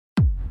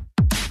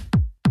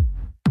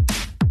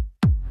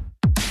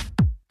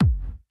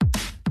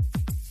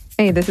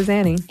Hey, this is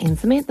Annie. And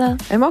Samantha.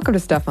 And welcome to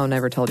Stuff Mom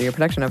Never Told You, a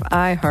production of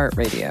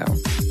iHeartRadio.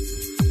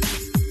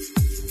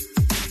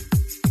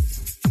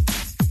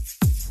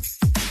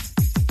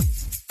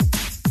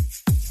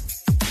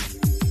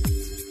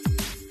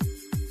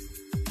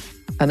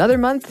 Another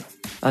month,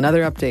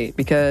 another update,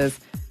 because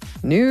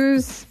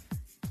news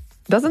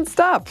doesn't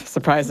stop,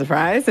 surprise,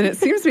 surprise, and it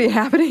seems to be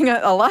happening,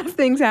 a lot of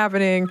things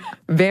happening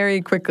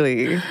very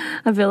quickly.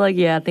 I feel like,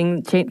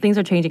 things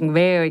are changing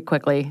very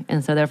quickly,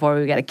 and so therefore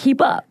we got to keep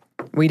up.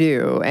 We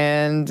do,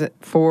 and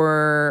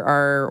for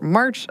our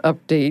March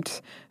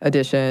update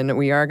edition,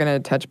 we are going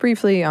to touch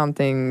briefly on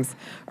things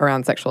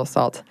around sexual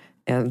assault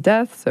and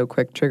death, so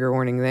quick trigger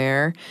warning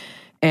there.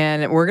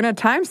 And we're going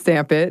to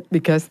timestamp it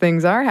because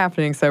things are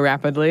happening so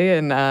rapidly.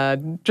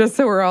 And just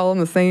so we're all on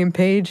the same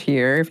page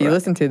here, if you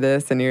listen to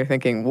this and you're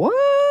thinking,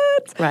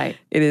 what? Right.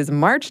 It is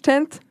March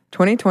 10th,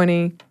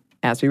 2020,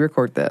 as we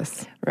record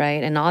this.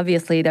 Right. And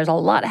obviously, there's a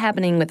lot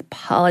happening with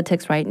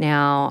politics right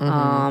now.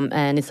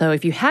 And so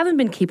if you haven't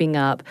been keeping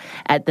up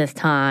at this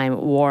time,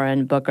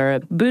 Warren,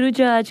 Booker,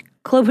 Buttigieg,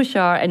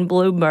 Klobuchar, and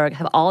Bloomberg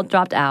have all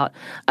dropped out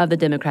of the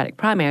Democratic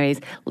primaries,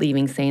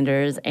 leaving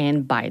Sanders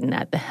and Biden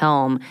at the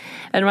helm.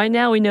 And right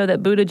now, we know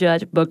that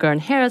Buttigieg, Booker,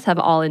 and Harris have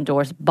all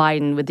endorsed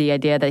Biden with the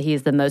idea that he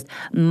is the most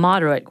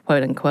moderate,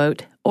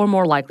 quote-unquote, or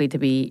more likely to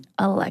be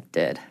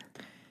elected.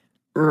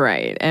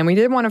 Right. And we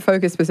did want to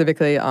focus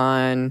specifically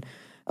on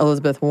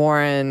Elizabeth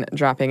Warren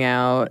dropping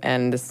out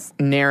and this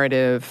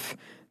narrative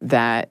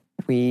that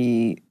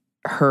we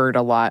heard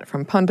a lot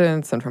from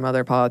pundits and from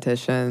other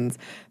politicians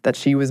that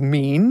she was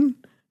mean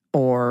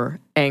or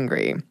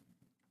angry.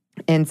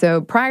 And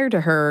so prior to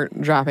her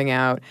dropping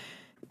out,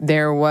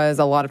 there was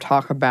a lot of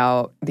talk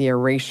about the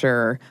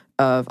erasure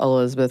of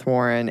Elizabeth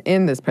Warren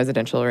in this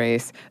presidential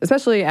race,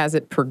 especially as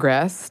it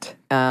progressed,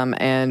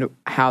 and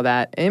how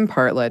that in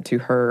part led to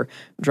her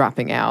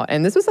dropping out.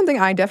 And this was something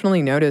I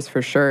definitely noticed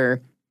for sure.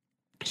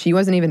 She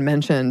wasn't even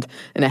mentioned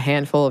in a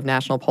handful of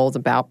national polls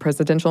about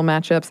presidential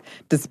matchups,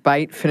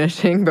 despite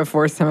finishing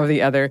before some of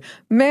the other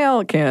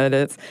male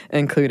candidates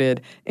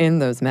included in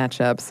those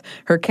matchups.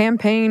 Her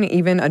campaign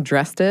even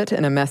addressed it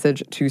in a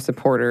message to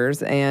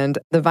supporters, and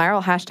the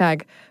viral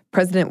hashtag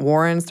President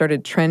Warren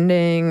started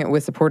trending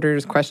with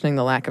supporters questioning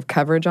the lack of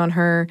coverage on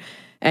her.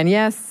 And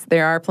yes,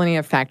 there are plenty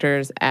of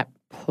factors at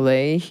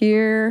play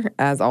here.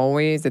 As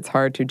always, it's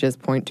hard to just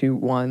point to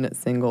one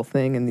single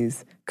thing in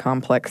these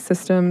complex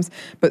systems,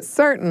 but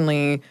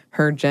certainly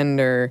her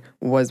gender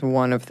was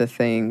one of the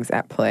things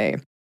at play.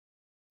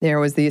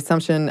 There was the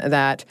assumption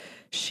that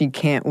she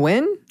can't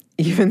win,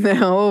 even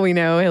though we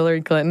know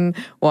Hillary Clinton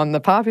won the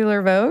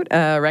popular vote,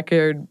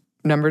 record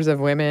numbers of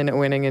women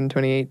winning in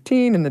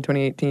 2018 in the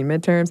 2018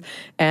 midterms,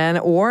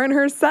 and Warren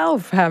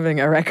herself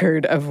having a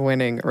record of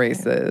winning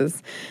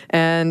races.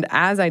 And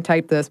as I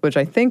typed this, which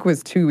I think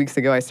was 2 weeks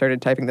ago, I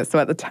started typing this. So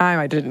at the time,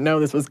 I didn't know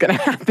this was going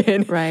to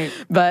happen. Right.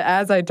 But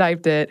as I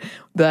typed it,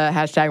 the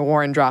hashtag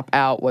Warren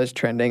dropout was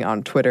trending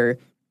on Twitter.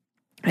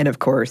 And of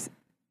course,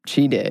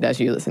 she did. As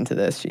you listen to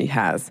this, she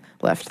has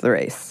left the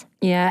race.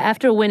 Yeah,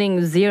 after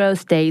winning 0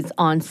 states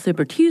on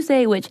Super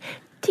Tuesday, which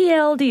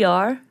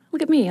TLDR,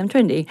 look at me, I'm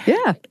trendy.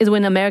 Yeah. Is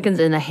when Americans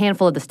in a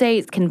handful of the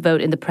states can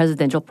vote in the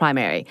presidential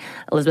primary.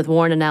 Elizabeth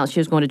Warren announced she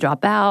was going to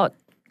drop out.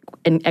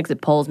 In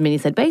exit polls, many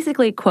said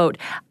basically, quote,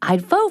 I'd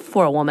vote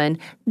for a woman,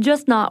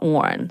 just not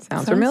Warren.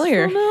 Sounds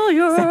familiar.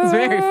 Sounds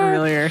very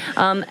familiar.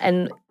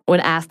 And when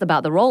asked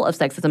about the role of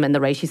sexism in the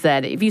race, she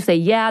said, if you say,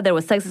 yeah, there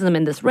was sexism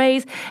in this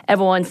race,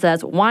 everyone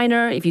says,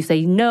 whiner. If you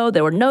say, no,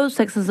 there were no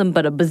sexism,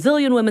 but a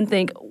bazillion women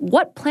think,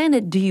 what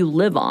planet do you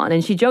live on?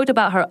 And she joked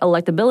about her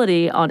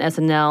electability on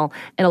SNL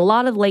and a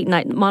lot of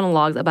late-night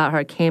monologues about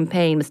her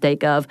campaign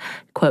mistake of,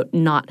 quote,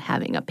 not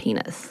having a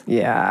penis.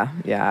 Yeah.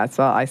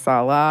 I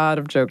saw a lot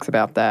of jokes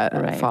about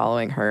that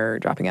following her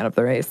dropping out of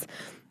the race.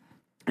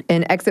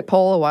 An exit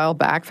poll a while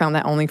back found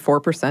that only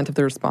 4% of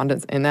the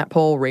respondents in that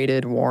poll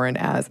rated Warren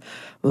as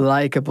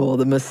likable,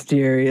 the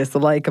mysterious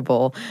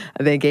likable.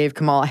 They gave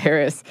Kamala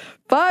Harris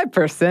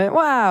 5%.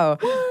 Wow.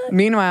 What?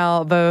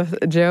 Meanwhile, both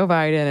Joe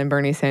Biden and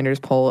Bernie Sanders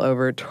poll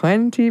over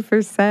 20%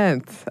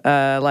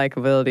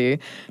 likability,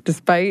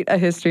 despite a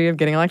history of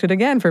getting elected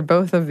again for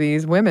both of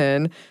these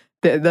women.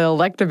 The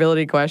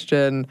electability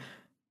question,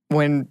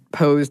 when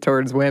posed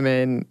towards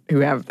women who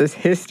have this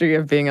history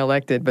of being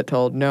elected but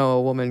told, no,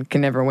 a woman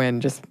can never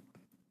win, just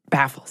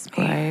baffles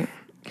me. Right.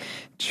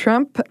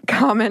 Trump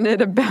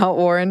commented about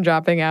Warren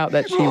dropping out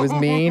that she was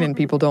mean and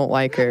people don't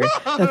like her.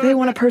 That they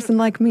want a person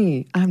like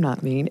me. I'm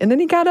not mean. And then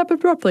he got up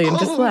abruptly and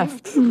just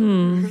left.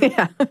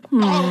 Yeah.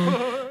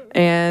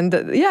 And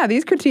yeah,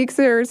 these critiques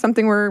are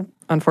something we're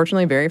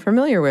unfortunately very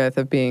familiar with,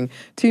 of being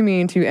too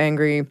mean, too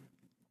angry.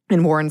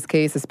 In Warren's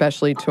case,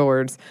 especially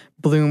towards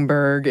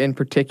Bloomberg in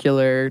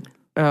particular.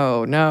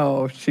 Oh,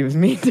 no, she was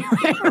mean to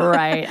him.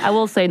 Right. I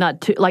will say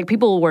not too, like,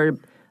 people were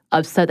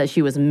upset that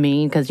she was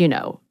mean because, you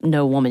know,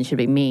 no woman should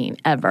be mean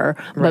ever.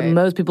 But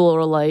most people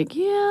were like,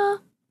 yeah,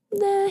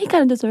 he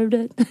kind of deserved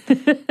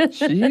it.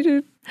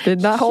 She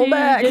did not hold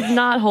back. She did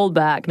not hold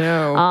back.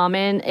 No.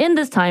 And in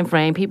this time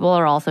frame, people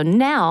are also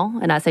now,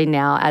 and I say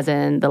now as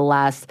in the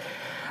last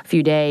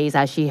few days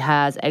as she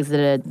has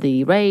exited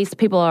the race.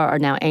 People are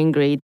now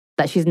angry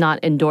that she's not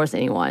endorsed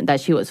anyone,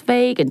 that she was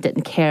fake and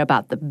didn't care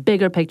about the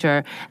bigger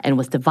picture and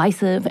was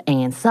divisive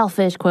and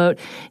selfish, quote,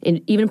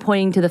 and even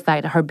pointing to the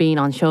fact that her being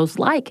on shows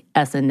like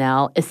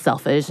SNL is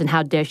selfish and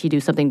how dare she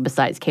do something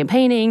besides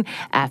campaigning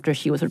after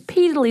she was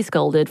repeatedly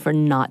scolded for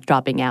not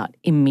dropping out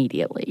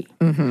immediately,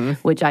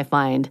 which I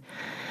find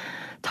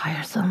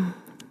tiresome.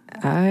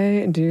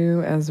 I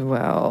do as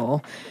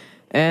well.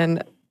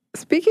 And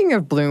speaking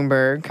of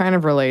Bloomberg, kind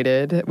of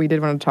related, we did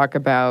want to talk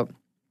about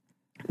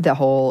the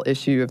whole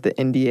issue of the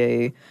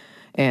NDA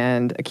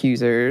and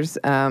accusers.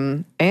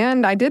 And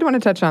I did want to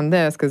touch on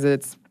this because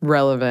it's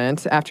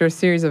relevant. After a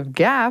series of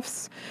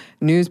gaffes,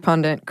 news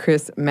pundit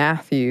Chris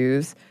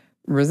Matthews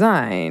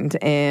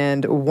resigned.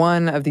 And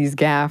one of these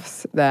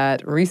gaffes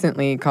that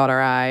recently caught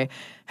our eye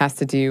has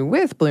to do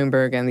with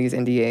Bloomberg and these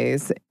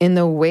NDAs. In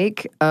the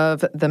wake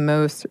of the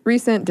most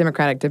recent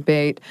Democratic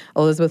debate,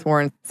 Elizabeth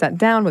Warren sat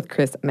down with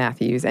Chris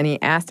Matthews and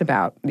he asked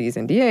about these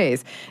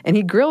NDAs. And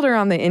he grilled her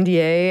on the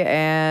NDA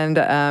and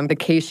the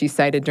case she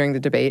cited during the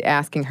debate,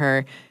 asking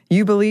her,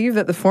 "You believe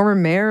that the former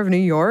mayor of New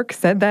York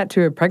said that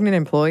to a pregnant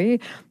employee?"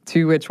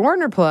 To which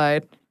Warren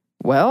replied,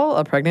 "Well,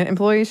 a pregnant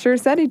employee sure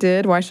said he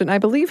did. Why shouldn't I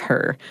believe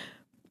her?"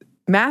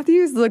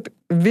 Matthews looked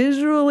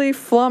visually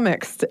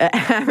flummoxed at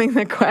having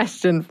the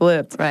question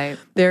flipped. Right.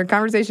 Their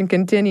conversation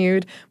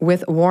continued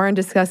with Warren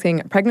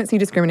discussing pregnancy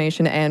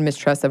discrimination and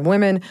mistrust of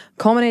women,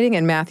 culminating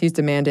in Matthews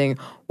demanding,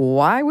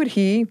 why would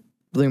he,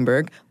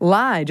 Bloomberg,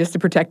 lie just to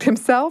protect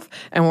himself?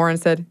 And Warren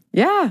said,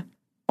 yeah,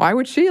 why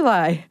would she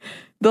lie?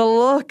 The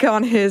look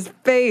on his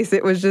face,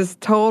 it was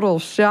just total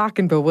shock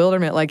and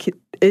bewilderment. Like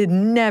it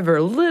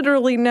never,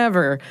 literally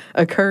never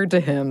occurred to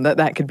him that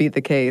that could be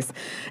the case.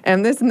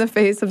 And this in the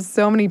face of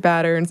so many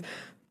patterns,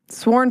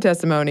 sworn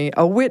testimony,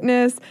 a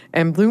witness,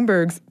 and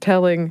Bloomberg's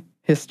telling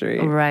history.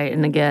 Right.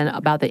 And again,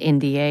 about the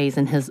NDAs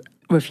and his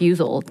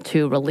refusal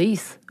to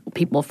release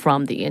people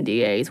from the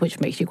NDAs, which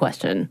makes you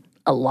question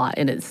a lot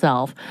in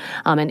itself.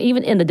 And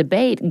even in the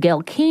debate,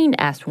 Gayle King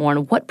asked Warren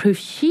what proof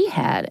she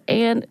had,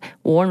 and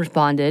Warren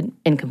responded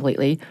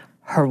incompletely,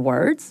 her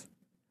words.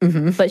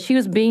 But she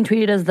was being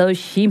treated as though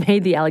she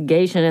made the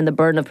allegation and the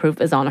burden of proof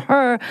is on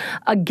her.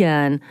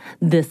 Again,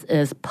 this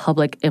is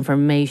public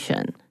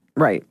information.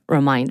 Right.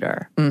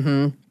 Reminder.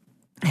 And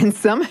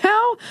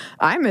somehow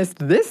I missed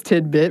this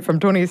tidbit from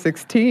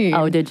 2016.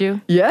 Oh, did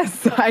you?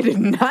 Yes, I did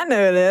not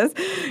know this.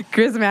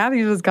 Chris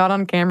Matthews was caught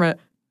on camera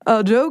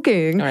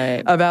joking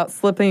about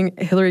slipping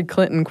Hillary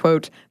Clinton,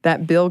 quote,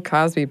 that Bill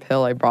Cosby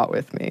pill I brought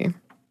with me.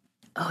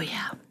 Oh,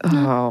 yeah.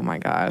 Oh, my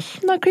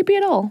gosh. Not creepy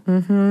at all.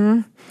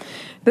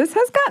 This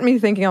has gotten me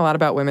thinking a lot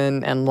about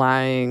women and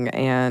lying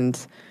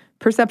and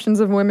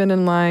perceptions of women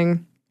and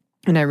lying.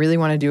 And I really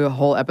want to do a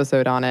whole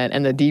episode on it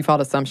and the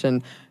default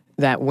assumption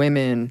that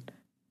women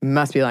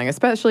must be lying,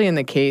 especially in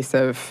the case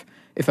of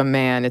if a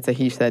man, it's a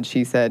he said,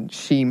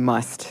 she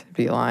must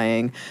be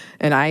lying.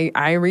 And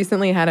I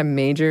recently had a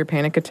major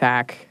panic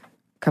attack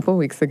a couple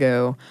weeks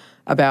ago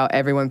about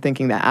everyone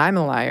thinking that I'm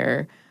a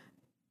liar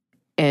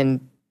and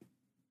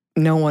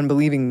no one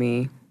believing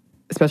me,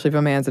 especially if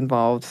a man's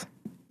involved.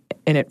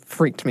 And it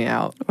freaked me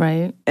out.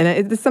 Right. And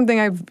it's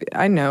something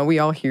I know we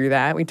all hear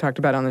that. We talked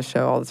about it on the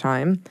show all the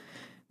time.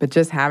 But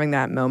just having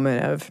that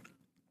moment of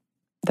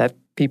that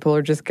people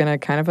are just going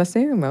to kind of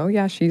assume, oh,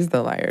 yeah, she's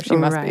the liar. She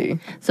must be.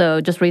 So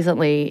just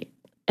recently,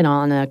 and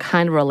on a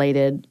kind of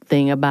related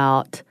thing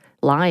about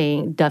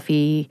lying,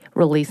 Duffy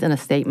released in a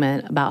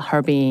statement about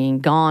her being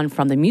gone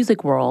from the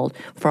music world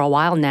for a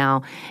while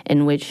now,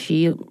 in which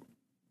she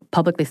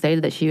publicly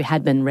stated that she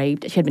had been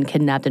raped. She had been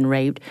kidnapped and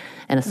raped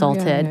and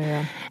assaulted.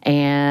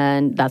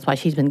 And that's why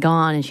she's been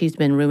gone, and she's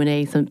been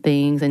ruminating some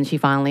things, and she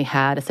finally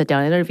had a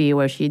sit-down interview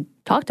where she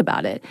talked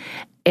about it.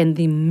 And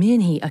the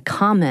many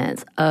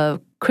comments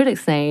of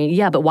critics saying,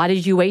 yeah, but why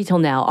did you wait till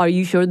now? Are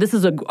you sure this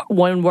is a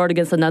one word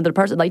against another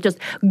person? Like just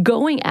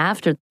going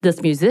after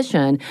this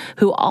musician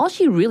who all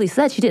she really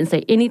said, she didn't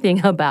say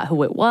anything about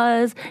who it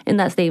was in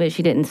that statement.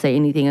 She didn't say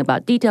anything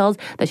about details,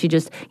 that she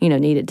just,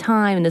 needed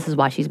time, and this is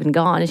why she's been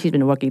gone, and she's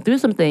been working through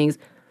some things.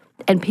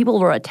 And people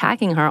were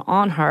attacking her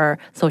on her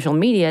social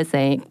media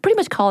saying, pretty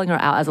much calling her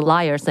out as a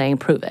liar, saying,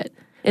 prove it.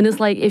 And it's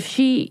like, if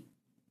she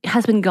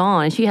has been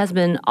gone, and she has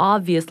been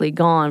obviously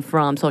gone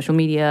from social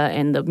media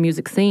and the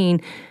music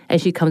scene,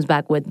 and she comes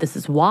back with, this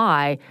is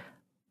why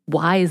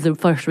is the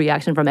first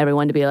reaction from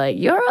everyone to be like,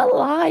 you're a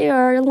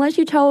liar unless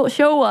you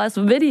show us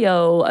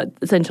video,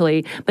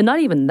 essentially. But not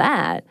even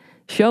that.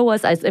 Show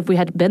us as if we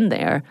had been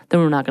there, then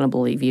we're not going to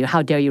believe you.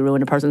 How dare you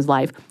ruin a person's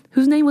life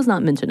whose name was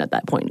not mentioned at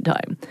that point in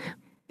time.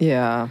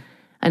 Yeah.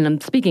 And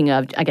I'm speaking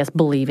of, I guess,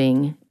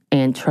 believing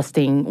and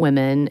trusting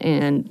women.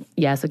 And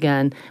yes,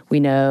 again,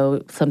 we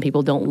know some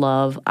people don't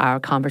love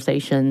our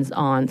conversations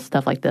on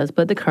stuff like this,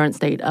 but the current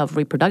state of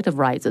reproductive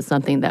rights is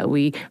something that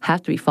we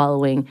have to be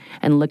following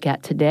and look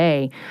at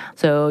today.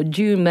 So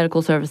June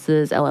Medical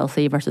Services,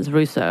 LLC versus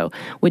Russo,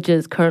 which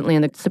is currently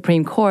in the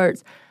Supreme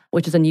Court,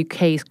 which is a new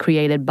case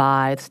created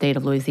by the state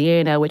of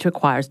Louisiana, which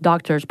requires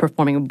doctors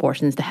performing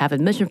abortions to have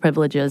admission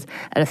privileges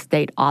at a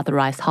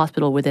state-authorized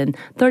hospital within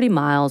 30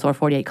 miles or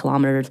 48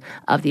 kilometers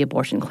of the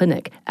abortion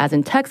clinic. As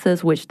in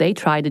Texas, which they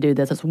tried to do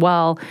this as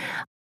well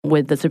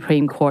with the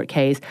Supreme Court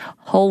case,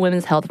 Whole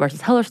Women's Health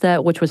versus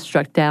Hellerstedt, which was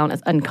struck down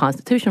as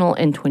unconstitutional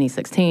in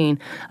 2016.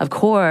 Of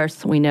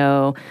course, we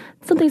know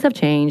some things have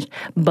changed,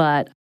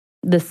 but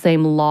the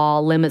same law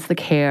limits the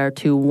care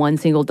to one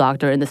single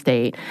doctor in the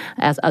state,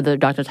 as other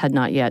doctors had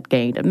not yet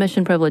gained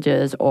admission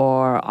privileges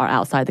or are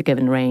outside the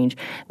given range,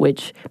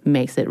 which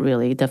makes it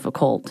really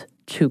difficult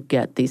to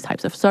get these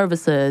types of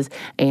services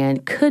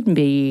and could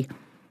be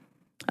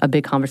a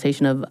big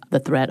conversation of the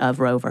threat of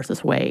Roe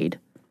versus Wade.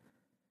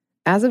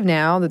 As of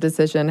now, the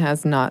decision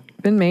has not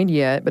been made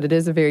yet, but it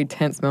is a very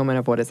tense moment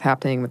of what is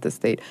happening with the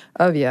state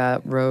of,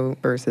 Roe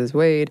versus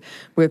Wade,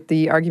 with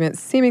the argument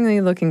seemingly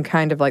looking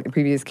kind of like the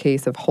previous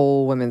case of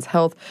Whole Women's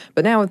Health,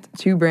 but now with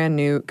two brand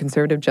new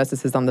conservative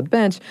justices on the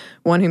bench,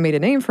 one who made a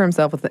name for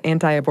himself with the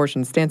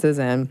anti-abortion stances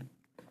and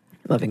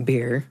loving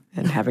beer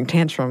and having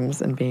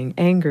tantrums and being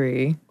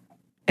angry.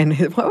 And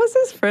what was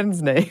his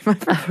friend's name?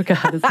 I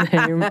forgot his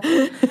name.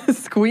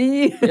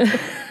 Squee?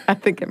 I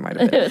think it might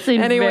have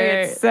been. Anyway,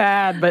 it's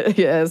sad, but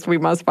yes, we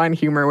must find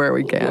humor where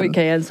we can. We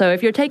can. So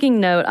if you're taking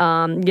note,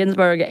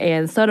 Ginsburg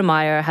and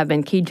Sotomayor have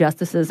been key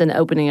justices in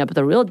opening up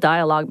the real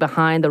dialogue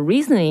behind the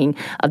reasoning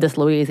of this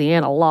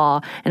Louisiana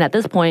law. And at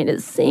this point,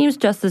 it seems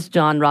Justice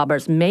John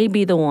Roberts may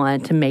be the one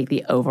to make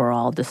the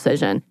overall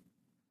decision.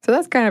 So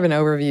that's kind of an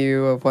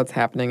overview of what's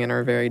happening in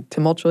our very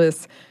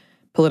tumultuous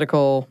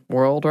political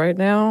world right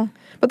now.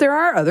 But there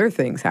are other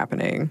things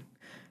happening.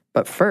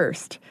 But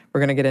first, we're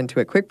going to get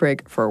into a quick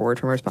break for a word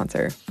from our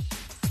sponsor.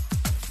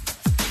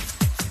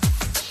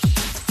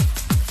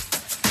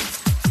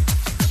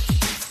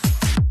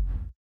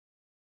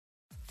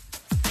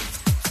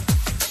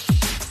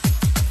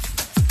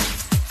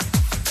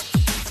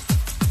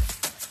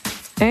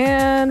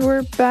 And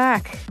we're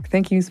back.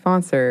 Thank you,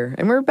 sponsor.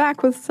 And we're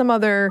back with some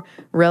other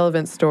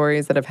relevant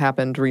stories that have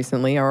happened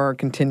recently or are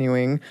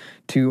continuing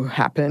to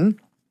happen.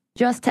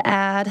 Just to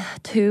add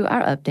to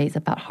our updates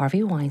about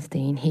Harvey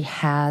Weinstein, he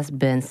has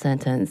been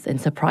sentenced in,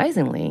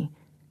 surprisingly,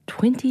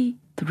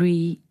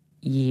 23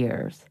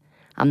 years.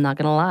 I'm not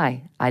going to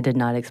lie. I did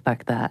not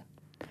expect that.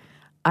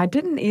 I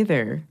didn't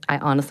either. I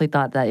honestly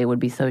thought that it would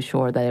be so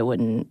short that he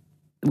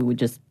would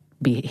just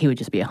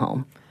be at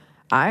home.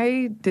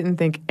 I didn't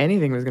think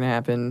anything was going to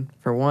happen,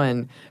 for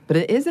one. But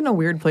it is in a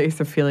weird place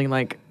of feeling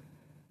like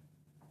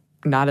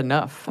not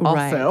enough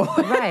also.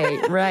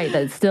 Right.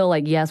 That it's still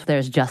like, yes,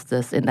 there's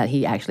justice in that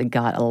he actually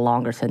got a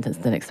longer sentence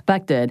than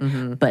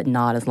expected, but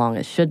not as long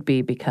as should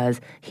be because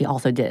he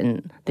also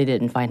they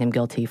didn't find him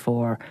guilty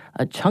for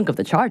a chunk of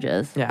the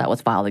charges that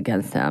was filed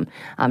against him.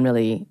 I'm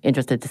really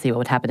interested to see what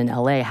would happen in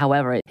L.A.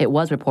 However, it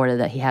was reported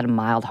that he had a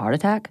mild heart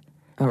attack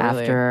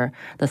after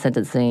the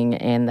sentencing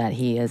and that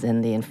he is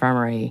in the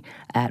infirmary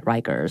at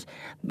Rikers.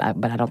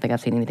 But I don't think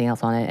I've seen anything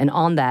else on it. And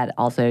on that,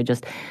 also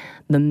just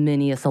the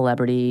many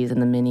celebrities and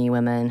the many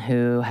women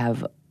who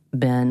have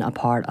been a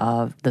part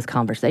of this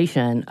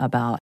conversation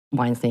about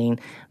Weinstein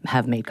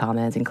have made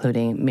comments,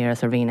 including Mira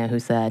Sorvino, who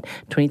said,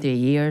 23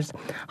 years.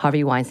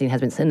 Harvey Weinstein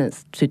has been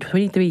sentenced to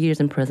 23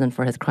 years in prison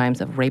for his crimes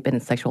of rape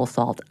and sexual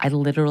assault. I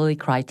literally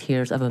cry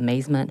tears of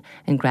amazement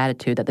and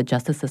gratitude that the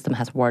justice system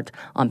has worked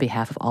on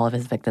behalf of all of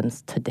his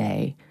victims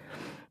today.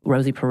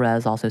 Rosie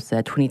Perez also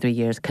said, 23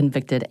 years,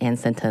 convicted and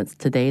sentenced.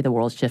 Today, the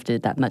world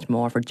shifted that much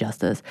more for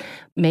justice.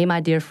 May my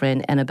dear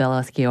friend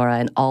Annabella Sciorra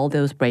and all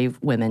those brave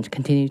women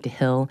continue to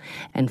heal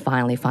and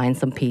finally find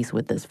some peace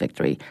with this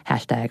victory.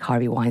 Hashtag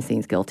Harvey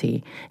Weinstein's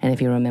guilty. And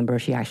if you remember,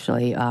 she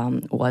actually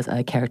was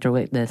a character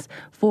witness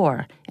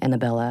for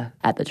Annabella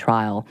at the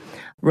trial.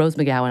 Rose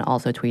McGowan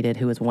also tweeted,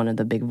 who was one of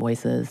the big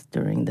voices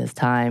during this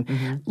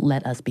time,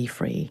 let us be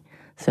free.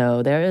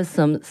 So there is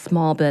some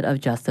small bit of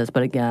justice,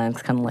 but again,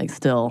 it's kind of like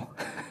still...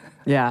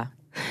 Yeah.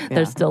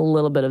 There's still a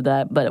little bit of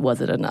that, but it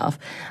wasn't enough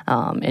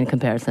in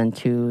comparison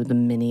to the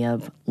many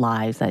of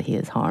lives that he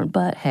has harmed.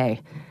 But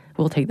hey,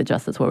 we'll take the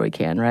justice where we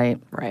can, right?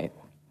 Right.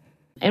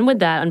 And with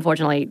that,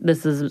 unfortunately,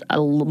 this is a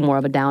little more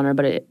of a downer,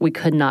 but we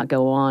could not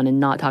go on and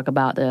not talk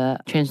about the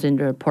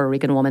transgender Puerto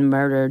Rican woman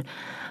murdered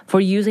for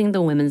using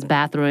the women's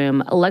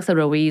bathroom. Alexa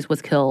Ruiz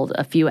was killed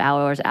a few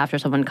hours after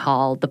someone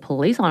called the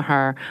police on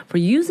her for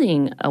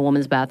using a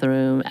woman's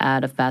bathroom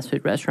at a fast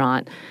food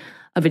restaurant.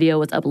 A video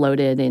was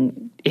uploaded,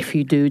 and if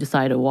you do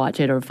decide to watch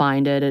it or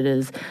find it, it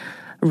is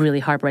really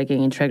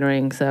heartbreaking and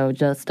triggering. So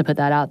just to put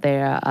that out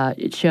there,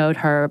 it showed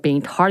her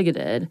being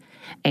targeted,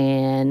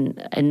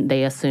 and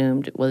they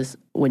assumed it was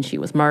when she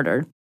was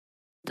murdered.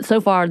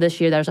 So far this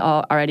year, there's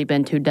already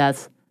been 2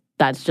 deaths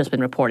that's just been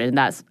reported. And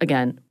that's,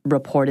 again,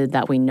 reported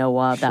that we know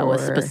of that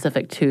was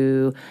specific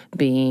to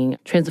being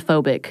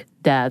transphobic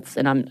deaths.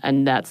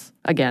 And that's,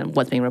 again,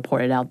 what's being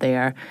reported out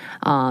there.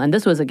 And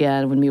this was,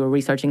 again, when we were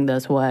researching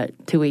this, 2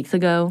 weeks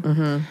ago?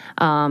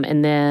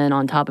 And then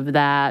on top of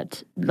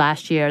that,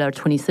 last year, there were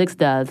 26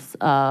 deaths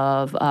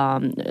of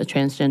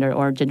transgender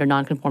or gender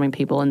nonconforming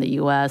people in the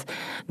U.S.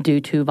 due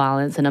to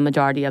violence, and a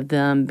majority of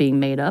them being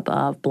made up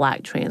of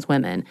Black trans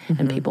women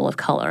and people of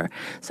color.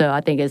 So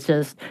I think it's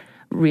just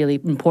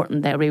really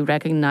important that we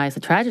recognize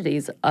the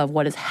tragedies of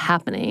what is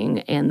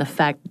happening and the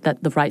fact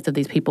that the rights of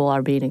these people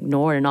are being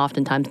ignored and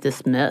oftentimes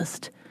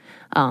dismissed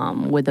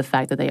with the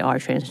fact that they are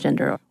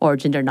transgender or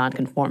gender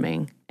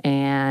nonconforming.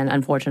 And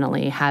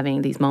unfortunately,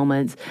 having these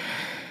moments,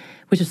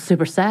 which is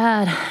super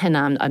sad, and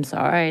I'm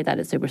sorry that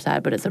it's super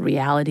sad, but it's a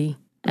reality.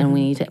 And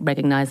we need to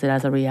recognize it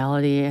as a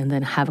reality and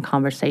then have a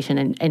conversation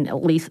and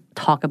at least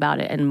talk about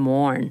it and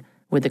mourn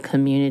with the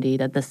community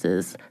that this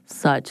is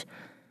such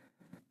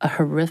a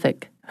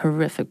horrific,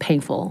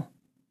 painful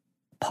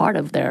part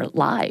of their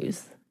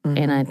lives.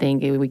 And I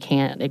think we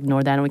can't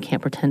ignore that and we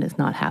can't pretend it's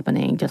not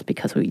happening just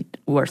because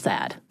we're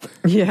sad.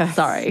 Yes.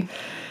 Sorry.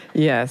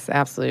 Yes,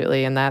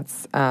 absolutely. And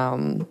that's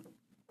an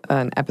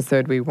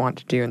episode we want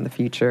to do in the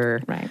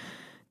future. Right.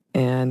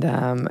 And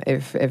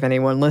if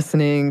anyone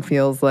listening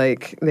feels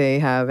like they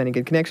have any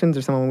good connections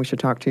or someone we should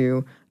talk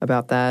to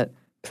about that,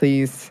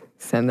 please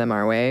send them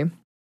our way.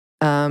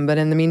 But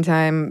in the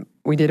meantime,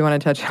 we did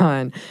want to touch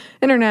on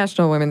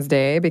International Women's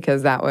Day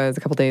because that was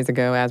a couple days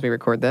ago as we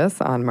record this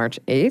on March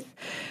 8th.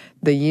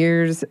 The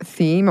year's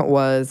theme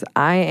was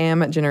I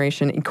Am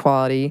Generation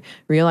Equality,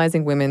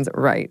 Realizing Women's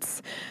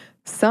Rights.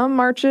 Some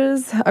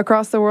marches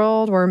across the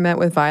world were met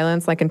with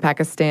violence, like in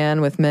Pakistan,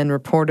 with men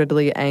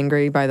reportedly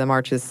angry by the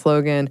march's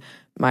slogan,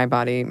 My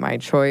Body, My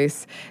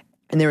Choice.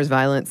 And there was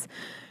violence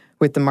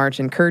with the march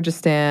in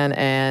Kyrgyzstan,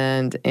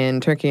 and in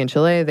Turkey and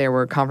Chile, there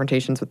were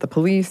confrontations with the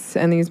police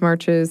in these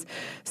marches.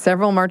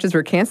 Several marches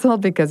were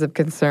canceled because of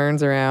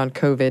concerns around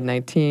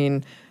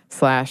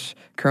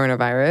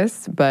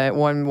COVID-19/coronavirus. But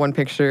one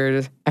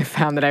picture I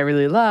found that I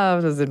really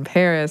loved was in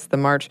Paris. The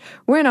march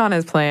went on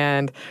as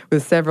planned,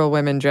 with several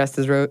women dressed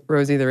as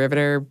Rosie the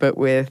Riveter, but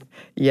with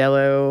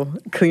yellow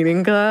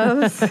cleaning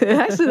gloves. It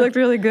actually looked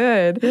really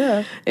good.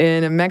 Yeah.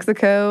 In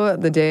Mexico,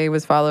 the day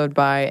was followed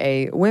by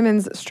a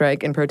women's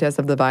strike in protest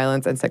of the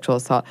violence and sexual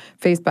assault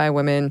faced by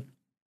women.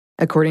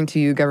 According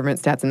to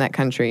government stats in that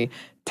country,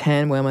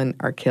 10 women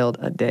are killed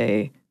a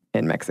day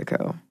in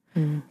Mexico.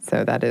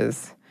 So that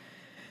is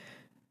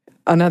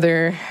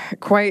another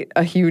quite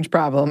a huge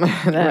problem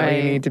that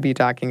we need to be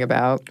talking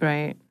about.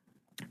 Right.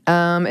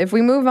 If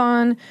we move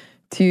on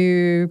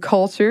to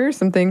culture,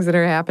 some things that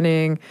are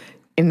happening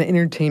in the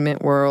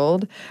entertainment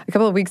world. A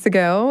couple of weeks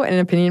ago, an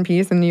opinion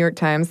piece in the New York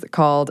Times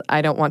called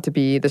I Don't Want to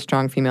Be the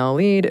Strong Female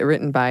Lead,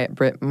 written by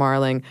Brit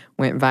Marling,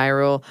 went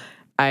viral.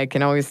 I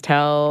can always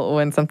tell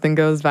when something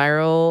goes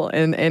viral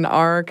in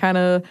our kind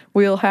of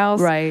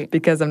wheelhouse. Right.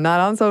 Because I'm not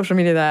on social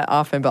media that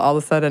often, but all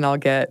of a sudden I'll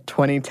get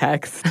 20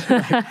 texts.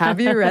 Like, have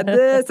you read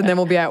this? And then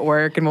we'll be at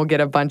work and we'll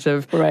get a bunch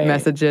of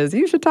messages.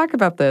 You should talk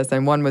about this.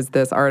 And one was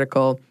this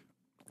article.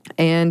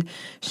 And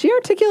she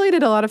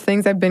articulated a lot of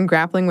things I've been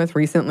grappling with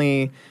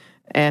recently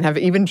and have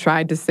even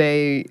tried to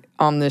say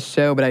on this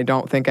show, but I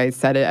don't think I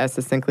said it as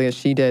succinctly as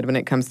she did when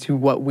it comes to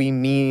what we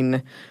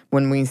mean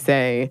when we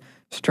say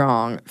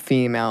strong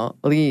female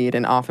lead.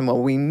 And often what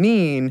we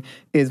mean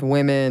is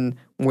women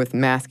with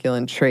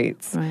masculine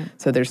traits. Right.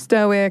 So they're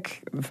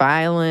stoic,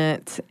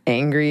 violent,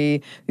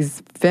 angry.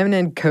 These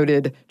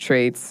feminine-coded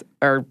traits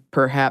are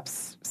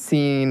perhaps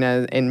seen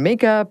as in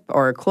makeup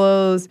or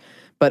clothes,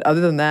 but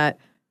other than that,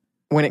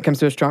 when it comes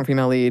to a strong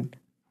female lead,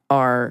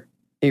 are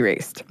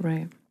erased.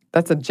 Right.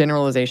 That's a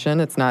generalization.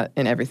 It's not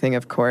in everything,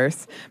 of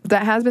course. But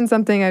that has been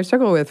something I've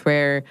struggled with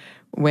where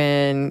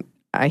when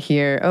I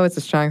hear, oh, it's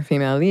a strong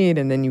female lead,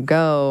 and then you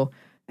go,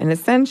 and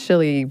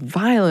essentially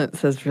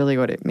violence is really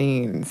what it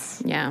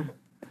means. Yeah.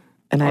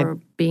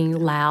 And being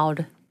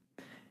loud.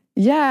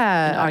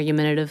 Yeah. And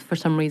argumentative for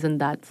some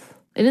reason,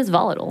 it is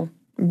volatile.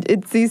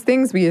 It's these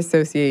things we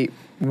associate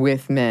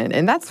with men,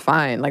 and that's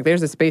fine. Like,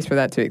 there's a space for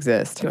that to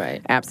exist.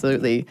 Right.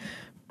 Absolutely.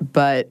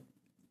 But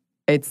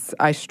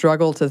I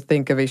struggle to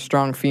think of a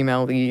strong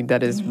female lead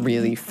that is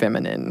really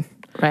feminine.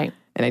 Right.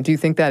 And I do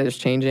think that is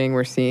changing.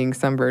 We're seeing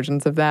some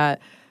versions of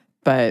that,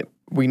 but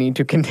we need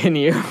to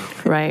continue.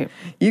 Right.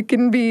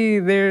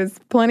 There's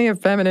plenty of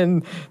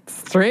feminine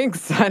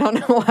strengths. I don't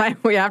know why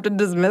we have to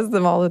dismiss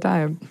them all the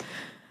time.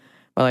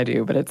 Well, I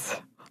do,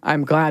 but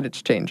I'm glad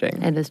it's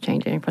changing. It is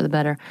changing for the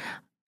better.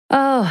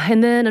 Oh,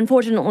 and then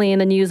unfortunately in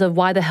the news of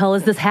why the hell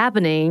is this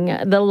happening,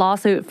 the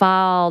lawsuit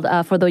filed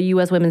for the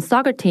U.S. women's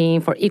soccer team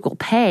for equal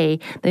pay,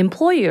 the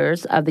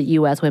employers of the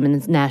U.S.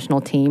 women's national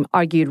team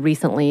argued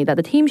recently that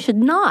the team should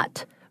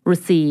not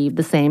receive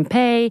the same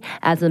pay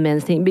as the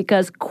men's team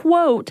because,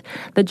 quote,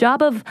 the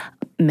job of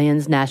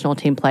men's national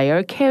team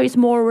player carries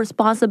more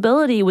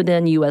responsibility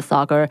within U.S.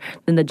 soccer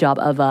than the job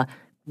of a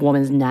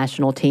women's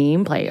national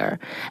team player.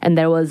 And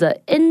there was an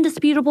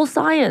indisputable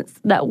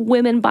science that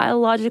women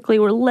biologically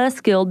were less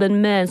skilled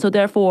than men, so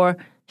therefore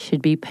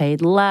should be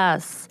paid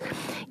less,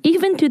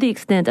 even to the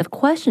extent of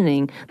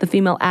questioning the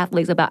female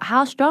athletes about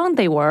how strong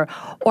they were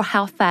or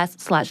how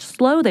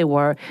fast/slow they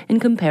were in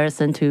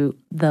comparison to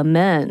the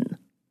men.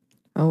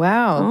 Oh,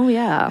 wow. Oh,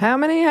 yeah. How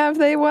many have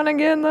they won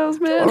again, those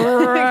men?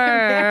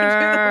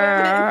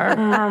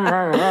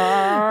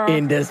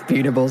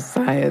 Indisputable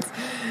science.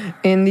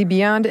 In the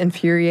beyond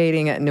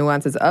infuriating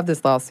nuances of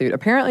this lawsuit,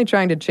 apparently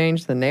trying to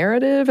change the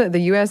narrative,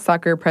 the U.S.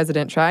 soccer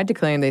president tried to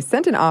claim they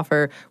sent an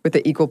offer with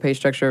the equal pay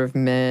structure of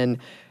men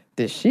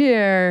this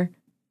year,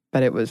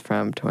 but it was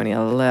from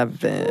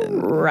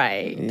 2011.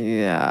 Right.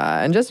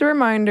 Yeah. And just a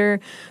reminder,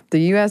 the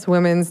U.S.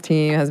 women's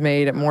team has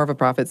made more of a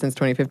profit since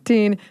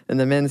 2015 than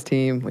the men's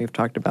team. We've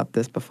talked about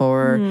this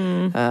before.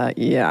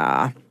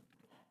 Yeah.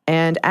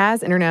 And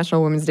as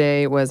International Women's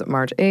Day was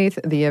March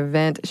 8th, the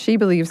event She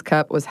Believes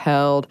Cup was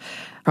held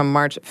from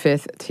March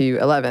 5th to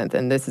 11th.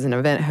 And this is an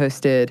event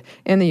hosted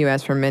in the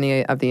U.S. for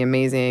many of the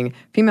amazing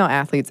female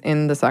athletes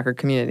in the soccer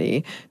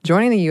community.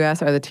 Joining the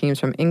U.S. are the teams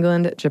from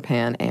England,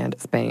 Japan, and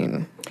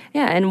Spain.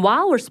 Yeah, and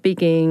while we're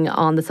speaking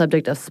on the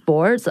subject of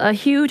sports, a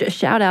huge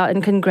shout out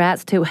and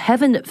congrats to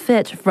Heaven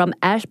Fitch from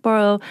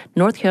Asheboro,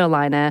 North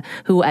Carolina,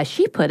 who, as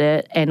she put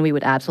it, and we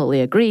would absolutely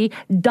agree,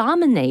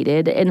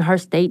 dominated in her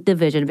state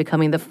division,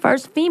 becoming the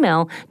first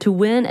female to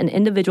win an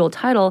individual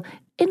title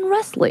in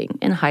wrestling,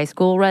 in high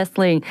school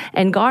wrestling,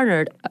 and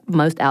garnered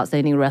Most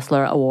Outstanding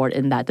Wrestler award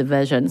in that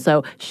division.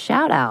 So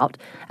shout out,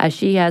 as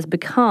she has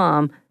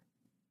become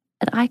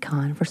an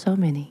icon for so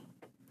many.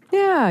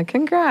 Yeah,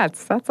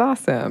 congrats. That's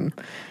awesome.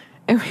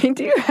 And we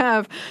do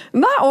have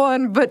not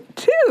one, but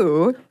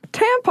two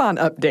tampon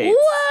updates.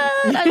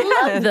 What? I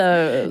love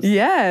those.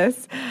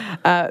 Yes.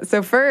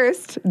 So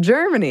first,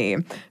 Germany.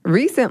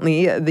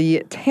 Recently,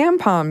 the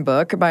Tampon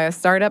Book by a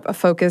startup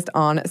focused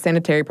on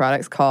sanitary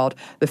products called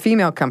The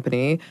Female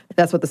Company,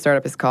 that's what the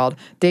startup is called,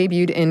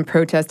 debuted in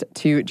protest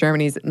to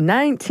Germany's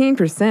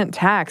 19%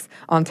 tax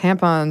on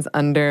tampons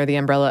under the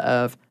umbrella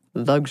of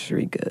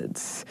luxury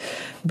goods.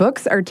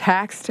 Books are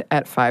taxed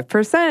at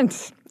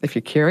 5%. If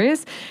you're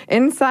curious,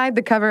 inside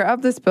the cover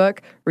of this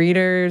book,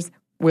 readers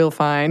will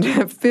find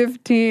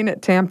 15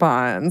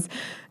 tampons.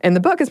 And the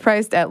book is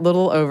priced at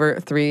little over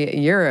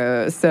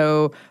 €3.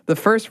 So the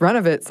first run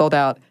of it sold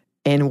out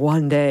in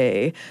one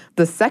day.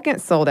 The second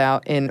sold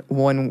out in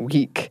 1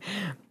 week.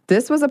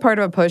 This was a part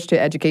of a push to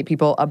educate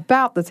people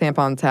about the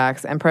tampon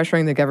tax and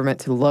pressuring the government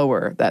to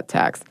lower that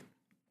tax.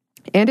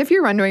 And if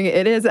you're wondering,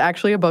 it is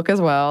actually a book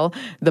as well.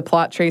 The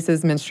plot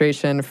traces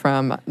menstruation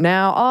from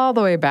now all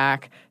the way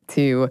back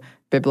to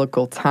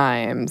biblical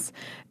times.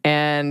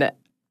 And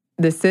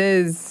this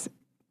is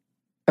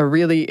a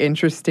really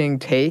interesting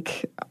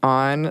take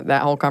on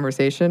that whole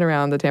conversation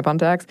around the tampon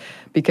tax,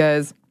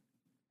 because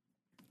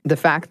the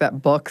fact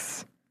that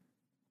books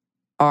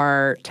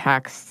are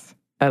taxed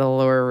at a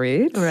lower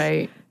rate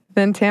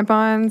than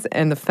tampons,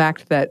 and the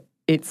fact that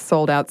it's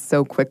sold out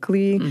so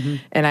quickly.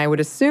 And I would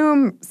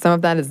assume some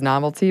of that is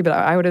novelty, but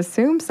I would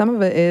assume some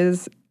of it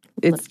is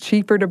it's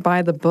cheaper to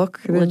buy the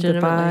book than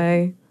to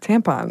buy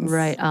tampons.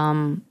 Right.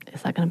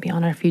 Is that going to be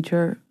on our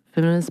future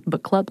feminist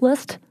book club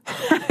list?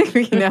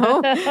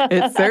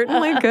 It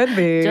certainly could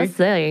be. Just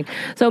saying.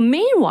 So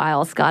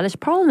meanwhile, Scottish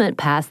Parliament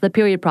passed the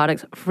Period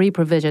Products Free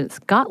Provision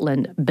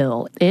Scotland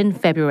Bill in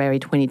February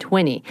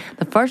 2020,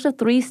 the first of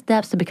 3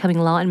 steps to becoming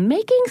law and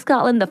making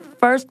Scotland the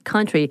first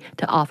country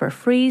to offer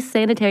free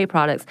sanitary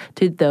products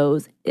to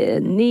those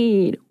in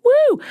need.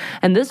 Woo!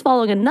 And this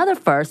following another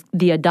first,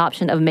 the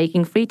adoption of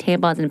making free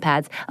tampons and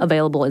pads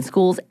available in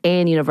schools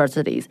and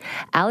universities.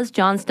 Alice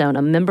Johnstone,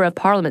 a member of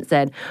Parliament,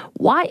 said,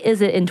 "Why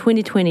is it in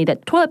 2020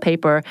 that toilet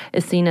paper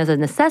is seen as a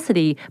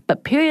necessity,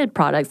 but period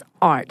products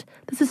aren't?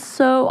 This is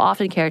so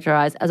often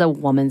characterized as a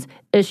woman's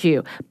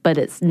issue, but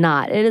it's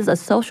not. It is a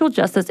social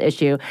justice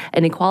issue,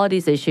 an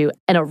equalities issue,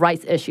 and a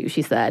rights issue,"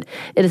 she said.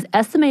 It is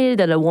estimated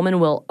that a woman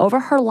will, over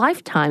her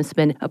lifetime,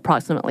 spend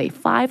approximately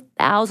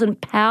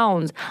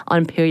 £5,000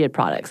 on period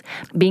products.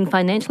 Being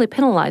financially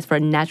penalized for a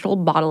natural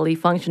bodily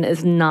function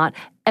is not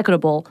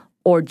equitable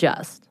or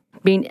just.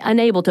 Being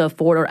unable to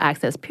afford or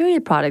access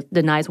period products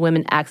denies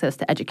women access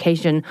to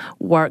education,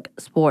 work,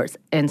 sports,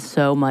 and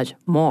so much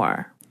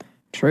more.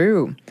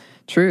 True.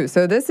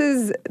 So this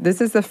is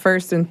the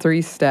first in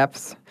 3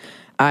 steps.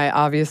 I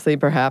obviously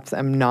perhaps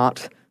am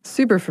not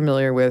super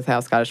familiar with how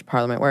Scottish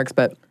Parliament works,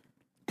 but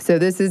so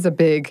this is a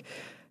big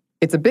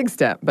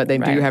step, but they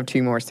do have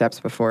 2 more steps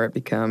before it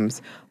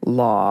becomes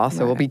law.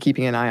 So we'll be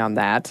keeping an eye on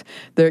that.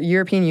 The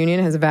European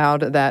Union has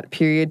vowed that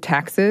period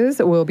taxes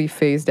will be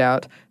phased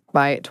out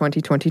by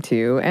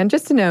 2022. And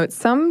just to note,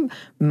 some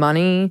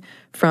money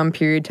from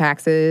period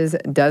taxes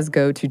does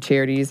go to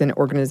charities and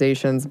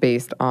organizations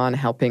based on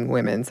helping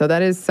women. So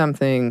that is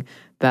something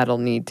that'll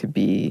need to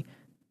be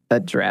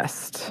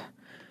addressed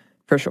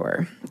for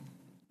sure.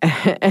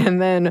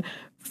 And then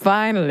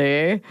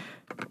finally,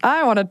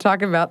 I want to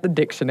talk about the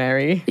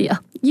dictionary. Yeah,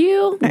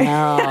 you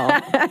know.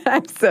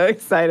 I'm so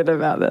excited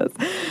about this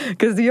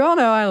because you all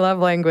know I love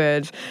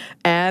language.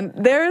 And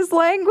there's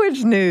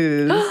language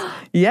news.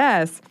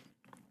 Yes.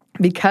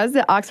 because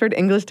the Oxford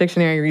English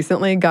Dictionary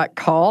recently got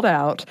called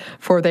out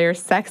for their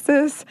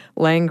sexist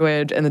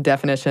language in the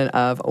definition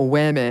of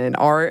women,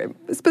 or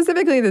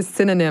specifically the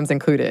synonyms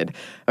included.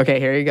 Okay,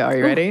 here you go. Are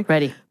you ready?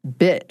 Ready.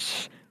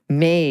 Bitch,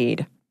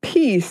 maid,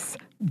 piece,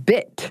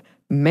 bit,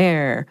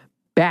 mare,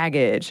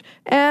 baggage.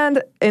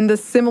 And in the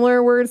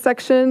similar word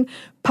section,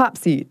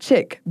 popsy,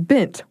 chick,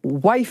 bint,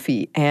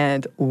 wifey,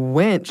 and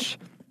wench.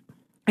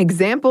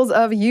 Examples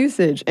of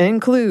usage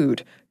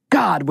include,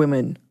 God,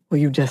 women, will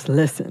you just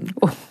listen?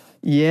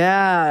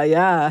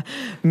 Yeah.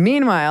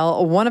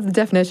 Meanwhile, one of the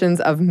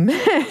definitions of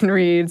men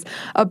reads,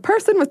 a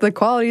person with the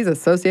qualities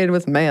associated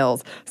with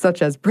males,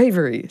 such as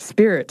bravery,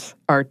 spirit,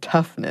 or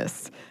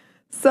toughness.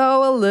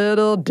 So a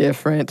little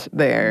different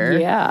there.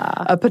 Yeah.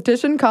 A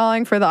petition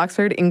calling for the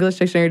Oxford English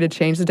Dictionary to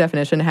change the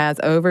definition has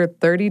over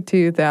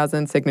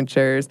 32,000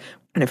 signatures.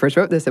 When I first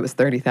wrote this, it was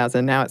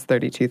 30,000. Now it's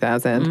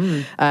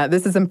 32,000.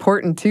 This is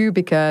important, too,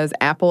 because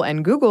Apple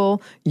and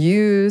Google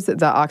use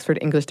the Oxford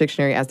English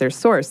Dictionary as their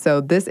source. So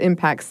this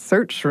impacts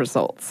search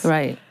results.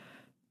 Right.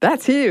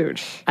 That's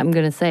huge. I'm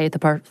going to say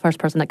the first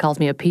person that calls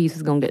me a piece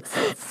is going to get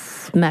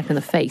smacked in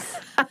the face.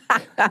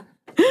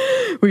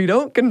 We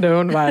don't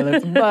condone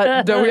violence,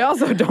 but we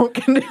also don't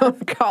condone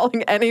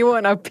calling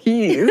anyone a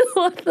piece.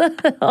 What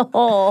the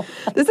hell?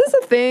 This is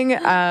a thing,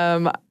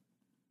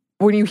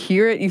 when you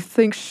hear it, you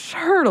think,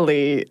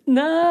 surely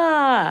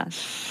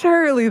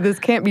this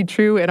can't be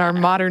true in our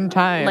modern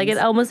times. Like, it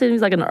almost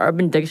seems like an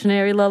Urban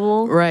Dictionary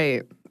level.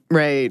 Right.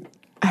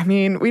 I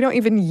mean, we don't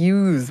even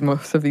use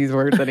most of these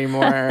words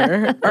anymore.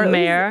 A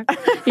mare.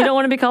 You don't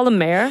want to be called a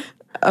mare?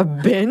 A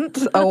bint?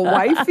 A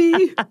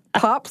wifey?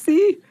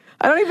 Popsy?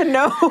 I don't even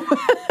know.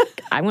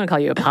 I'm going to call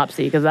you a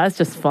popsy because that's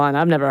just fun.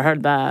 I've never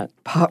heard that.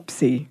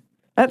 Popsy.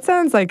 That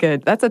sounds like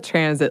that's a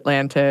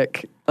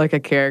transatlantic, like a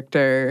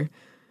character.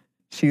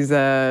 She's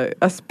a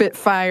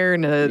Spitfire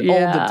in an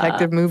old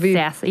detective movie.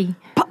 Sassy.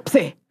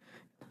 Popsy.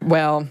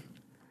 Well,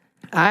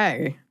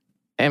 I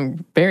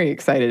am very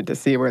excited to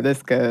see where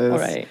this goes. All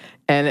right.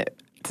 And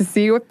to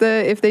see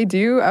if they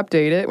do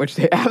update it, which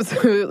they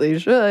absolutely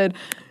should.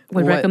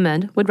 Would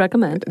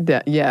recommend.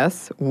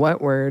 Yes.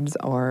 What words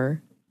are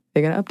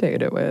they going to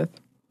update it with?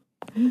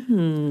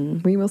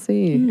 We will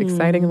see.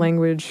 Exciting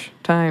language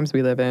times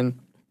we live in.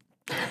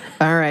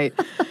 All right.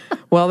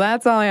 Well,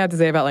 that's all I have to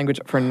say about language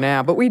for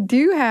now. But we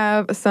do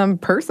have some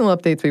personal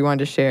updates we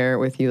wanted to share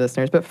with you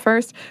listeners. But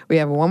first, we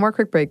have one more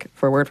quick break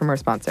for a word from our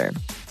sponsor.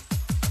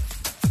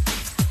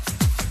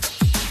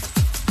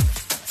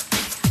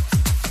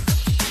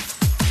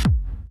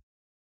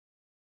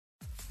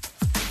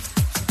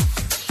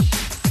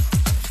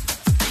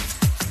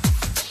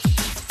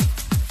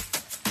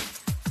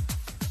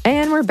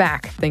 And we're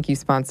back. Thank you,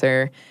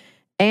 sponsor.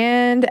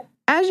 And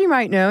as you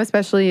might know,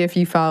 especially if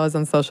you follow us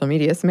on social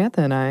media,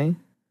 Samantha and I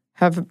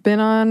have been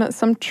on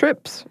some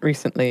trips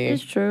recently.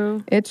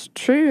 It's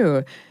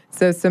true.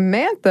 So,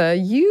 Samantha,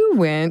 you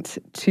went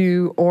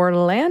to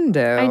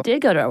Orlando. I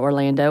did go to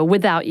Orlando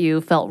without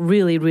you. Felt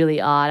really, really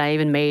odd. I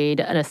even made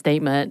a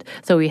statement.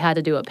 So we had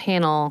to do a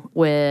panel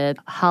with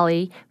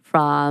Holly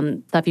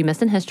from Stuff You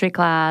Missed in History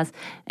class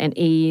and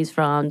Ease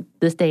from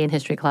This Day in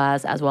History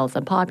class, as well as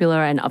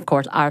Unpopular, and of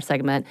course our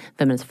segment,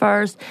 Feminist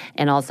First,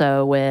 and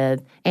also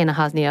with Anna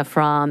Hosnia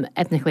from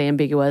Ethnically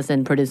Ambiguous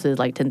and produces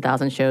like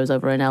 10,000 shows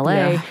over in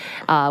LA.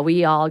 Yeah.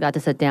 We all got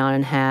to sit down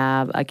and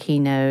have a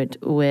keynote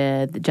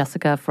with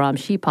Jessica from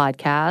She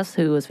Podcast,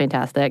 who was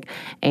fantastic,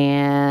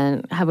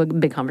 and have a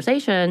big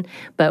conversation.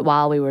 But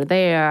while we were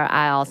there,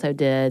 I also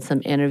did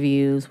some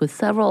interviews with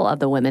several of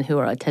the women who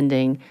are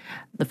attending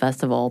the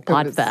festival,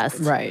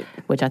 PodFest, right?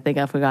 Which I think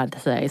I forgot to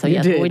say. So we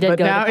did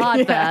go to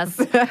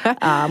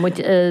PodFest, which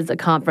is a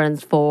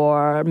conference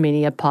for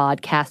media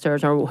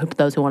podcasters or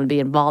those who want to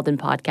be involved in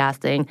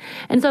podcasting.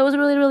 And so it was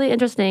really, really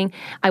interesting.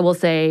 I will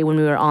say, when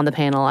we were on the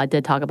panel, I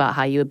did talk about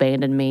how you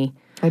abandoned me.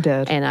 I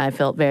did. And I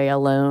felt very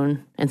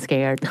alone and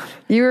scared.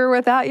 You were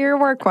without your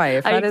work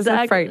wife. That is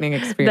a frightening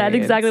experience. That's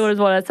exactly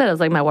what I said. I was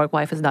like, my work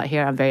wife is not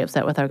here. I'm very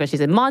upset with her because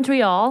she's in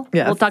Montreal.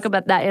 Yes. We'll talk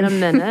about that in a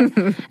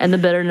minute and the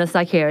bitterness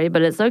I carry,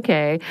 but it's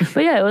okay.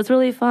 But yeah, it was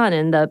really fun.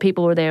 And the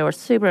people were there were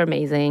super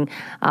amazing.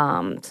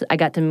 I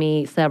got to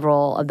meet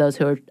several of those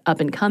who are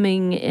up and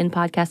coming in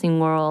podcasting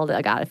world.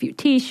 I got a few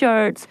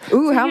T-shirts.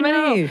 Ooh, so, how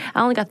many?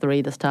 I only got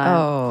 3 this time.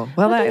 Oh,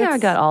 well, I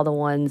got all the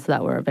ones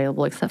that were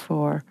available except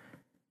for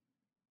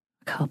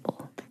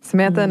couple.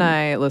 Samantha and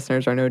I,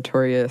 listeners, are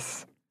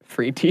notorious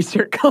free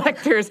T-shirt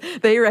collectors.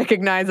 They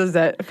recognize us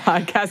at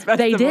podcast festivals.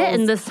 They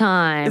didn't this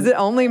time. Is it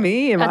only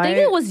me? I think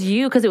it was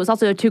you because it was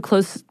also too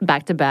close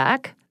back to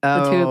back.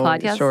 The 2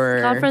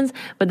 podcast conference.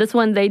 But this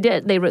one, they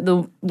did.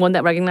 The one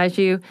that recognized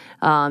you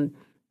ran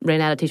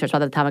out of T-shirts by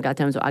the time I got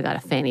to them, so I got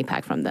a fanny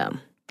pack from them.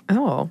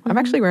 Oh, I'm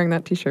actually wearing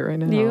that T-shirt right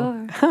now.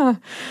 You are.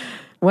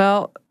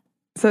 Well,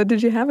 so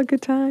did you have a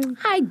good time?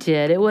 I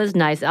did. It was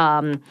nice.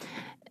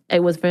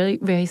 It was very,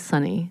 very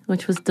sunny,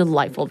 which was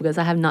delightful because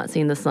I have not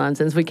seen the sun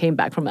since we came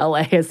back from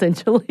LA,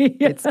 essentially.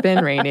 It's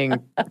been raining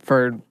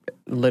for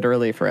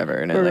literally forever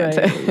in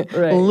Atlanta.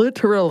 Right.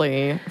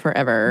 Literally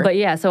forever. But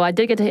yeah, so I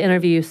did get to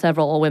interview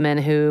several women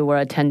who were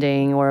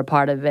attending or a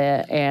part of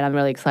it, and I'm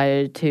really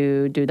excited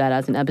to do that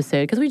as an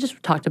episode because we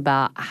just talked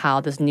about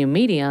how this new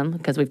medium,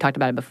 because we've talked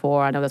about it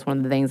before. I know that's one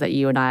of the things that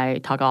you and I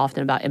talk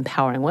often about,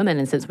 empowering women,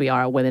 and since we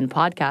are women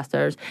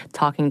podcasters,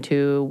 talking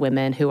to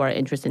women who are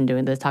interested in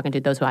doing this, talking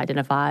to those who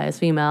identify as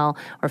female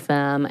or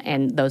femme,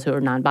 and those who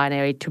are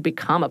non-binary to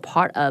become a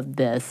part of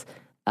this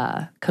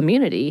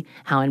community,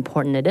 how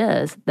important it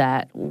is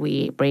that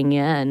we bring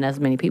in as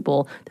many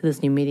people to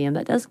this new medium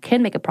that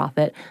can make a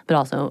profit, but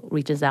also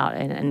reaches out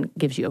and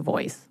gives you a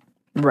voice.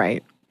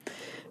 Right.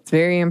 It's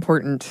very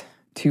important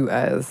to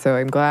us. So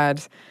I'm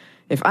glad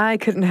if I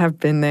couldn't have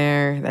been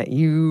there, that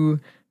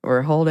you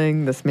were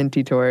holding this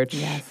minty torch.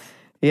 Yes.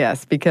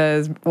 Yes,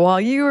 because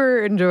while you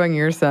were enjoying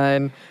your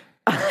sun,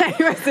 I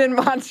was in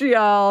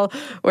Montreal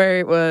where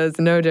it was,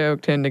 no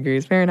joke, 10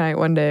 degrees Fahrenheit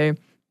one day.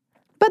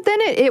 But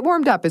then it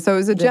warmed up. So it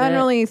was a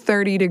generally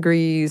 30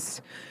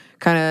 degrees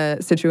kind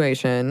of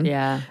situation.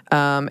 Yeah.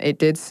 It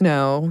did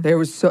snow. There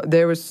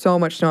was so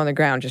much snow on the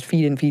ground, just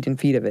feet and feet and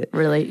feet of it.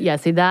 Really? Yeah.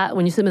 See that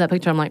when you sent me that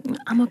picture, I'm like,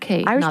 I'm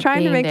okay. I was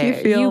trying to make you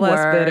feel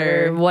less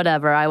bitter.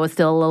 Whatever. I was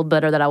still a little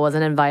bitter that I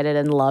wasn't invited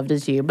and loved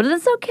as you, but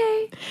it's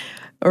okay.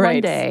 Right.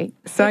 One day.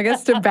 So I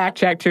guess to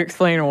backtrack to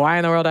explain why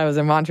in the world I was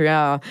in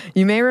Montreal,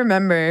 you may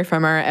remember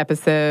from our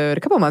episode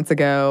a couple months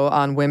ago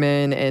on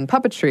women in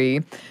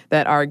puppetry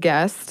that our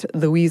guest,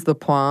 Louise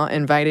Lapointe,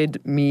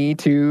 invited me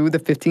to the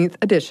 15th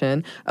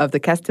edition of the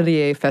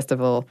Castelier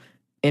Festival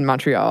in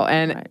Montreal.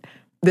 And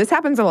this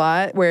happens a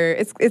lot where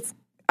it's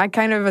I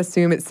kind of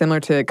assume it's similar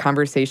to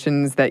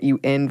conversations that you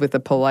end with a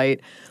polite,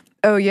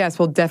 oh yes,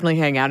 we'll definitely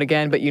hang out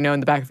again, but you know in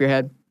the back of your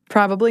head,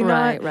 probably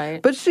not. Right.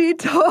 But she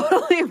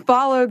totally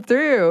followed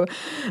through.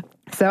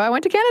 So I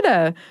went to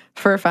Canada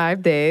for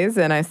 5 days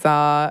and I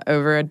saw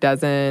over a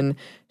dozen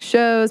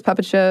shows,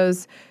 puppet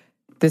shows.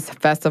 This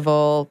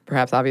festival,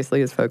 perhaps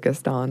obviously, is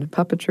focused on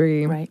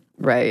puppetry.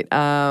 Right.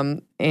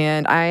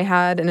 And I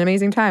had an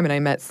amazing time and I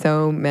met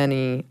so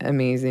many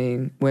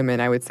amazing women.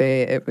 I would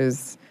say it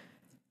was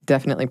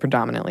definitely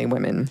predominantly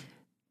women.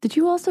 Did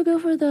you also go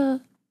for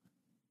the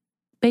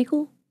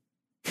bagel?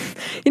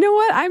 You know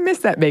what? I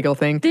missed that bagel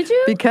thing. Did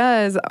you?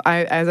 Because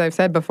as I've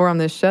said before on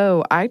this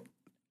show,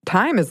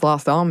 time has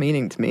lost all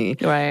meaning to me.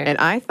 Right. And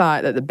I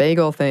thought that the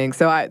bagel thing,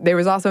 so there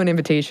was also an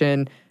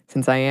invitation,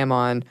 since I am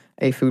on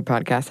a food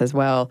podcast as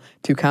well,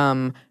 to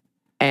come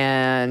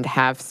and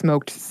have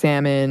smoked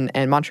salmon,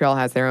 and Montreal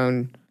has their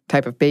own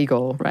type of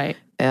bagel. Right.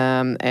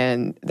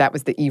 And that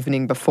was the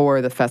evening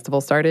before the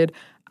festival started.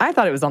 I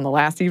thought it was on the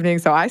last evening,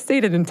 so I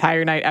stayed an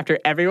entire night after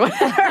everyone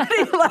had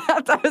already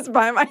left. I was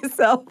by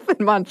myself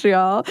in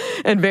Montreal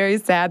and very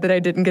sad that I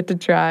didn't get to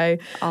try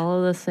all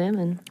of the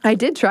salmon. I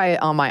did try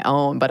it on my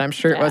own, but I'm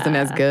sure it wasn't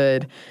as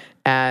good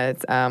as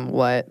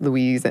what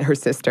Louise and her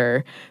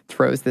sister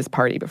throws this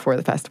party before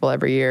the festival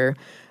every year.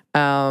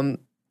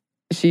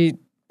 Louise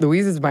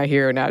is my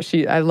hero now.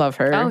 I love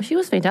her. Oh, she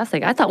was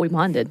fantastic. I thought we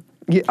bonded.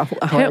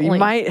 Yeah, you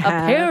might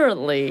have.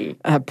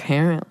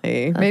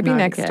 Apparently. Maybe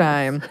next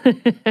time.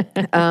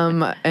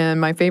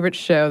 And my favorite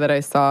show that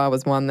I saw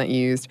was one that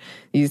used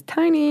these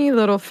tiny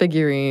little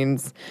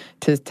figurines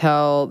to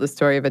tell the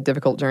story of a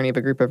difficult journey of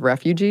a group of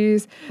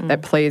refugees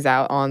that plays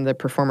out on the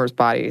performers'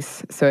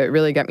 bodies. So it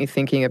really got me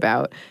thinking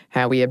about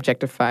how we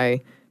objectify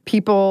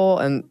people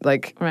and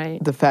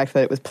the fact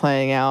that it was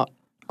playing out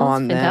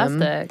on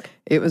fantastic. Them.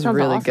 It was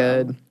really awesome.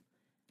 Good.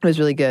 It was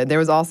really good. There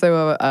was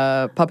also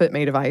a puppet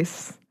made of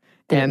ice.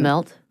 Did it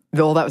melt?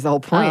 Well, that was the whole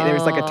point. There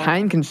was a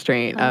time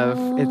constraint of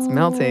it's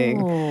melting.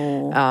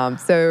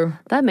 So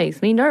that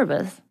makes me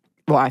nervous.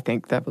 Well, I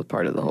think that was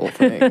part of the whole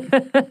thing.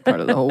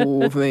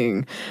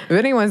 If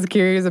anyone's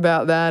curious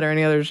about that or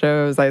any other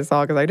shows I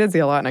saw, because I did see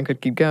a lot and I could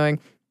keep going,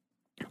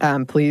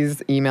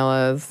 please email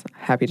us.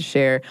 Happy to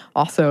share.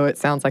 Also, it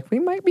sounds like we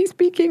might be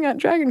speaking at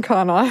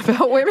DragonCon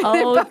about women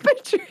in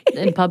puppetry.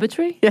 In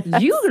puppetry? Yes.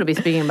 You're going to be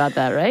speaking about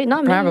that, right?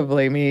 Not me.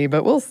 Probably me,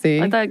 but we'll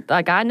see.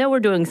 I know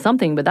we're doing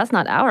something, but that's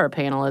not our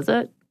panel, is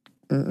it?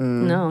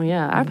 Mm-mm. No,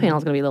 yeah. Our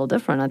panel's going to be a little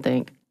different, I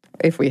think.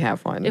 If we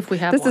have one. This one.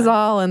 Is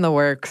all in the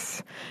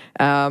works.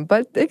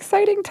 But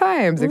exciting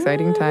times.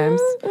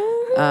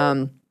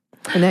 And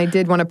I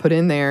did want to put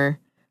in there,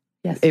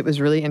 yes, it was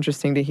really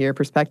interesting to hear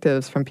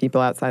perspectives from people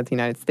outside the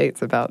United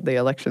States about the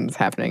elections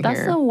happening here.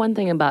 That's the one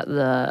thing about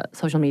the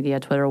social media,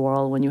 Twitter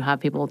world, when you have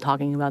people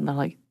talking about it, they're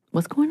like,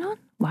 what's going on?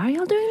 Why are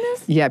y'all doing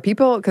this? Yeah,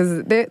 people,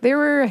 because there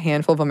were a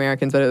handful of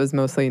Americans, but it was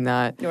mostly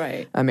not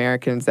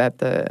Americans at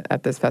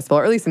this festival,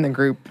 or at least in the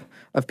group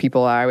of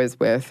people I was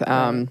with.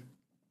 And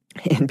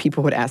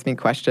people would ask me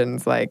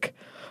questions like,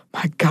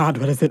 my God,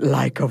 what is it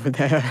like over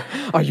there?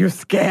 Are you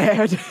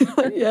scared?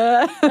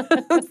 Yes.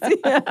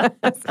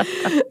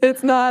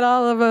 It's not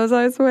all of us,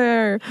 I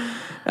swear.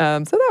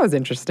 So that was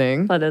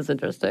interesting. That is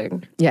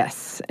interesting.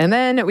 Yes. And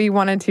then we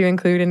wanted to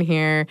include in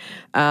here...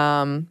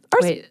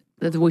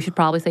 we should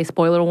probably say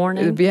spoiler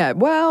warning? Yeah,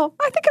 well,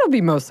 I think it'll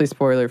be mostly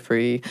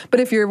spoiler-free. But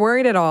if you're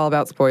worried at all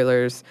about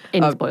spoilers...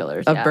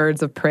 Spoilers, of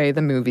Birds of Prey,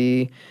 the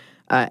movie...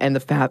 and the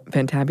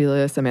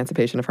fantabulous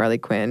emancipation of Harley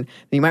Quinn.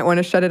 You might want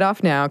to shut it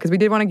off now because we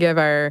did want to give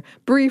our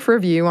brief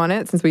review on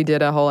it since we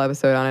did a whole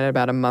episode on it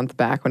about a month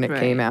back when it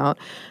came out.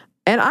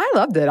 And I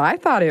loved it. I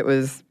thought it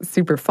was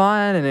super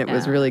fun and it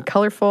was really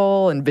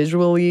colorful and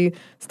visually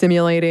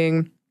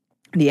stimulating.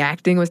 The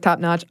acting was top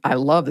notch. I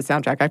love the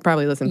soundtrack. I've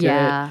probably listened to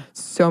it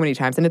so many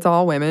times. And it's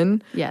all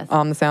women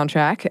on the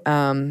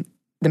soundtrack.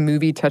 The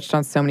movie touched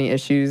on so many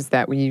issues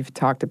that we've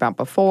talked about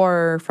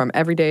before, from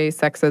everyday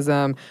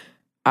sexism.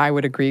 I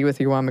would agree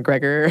with Ewan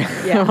McGregor,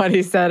 what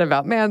he said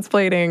about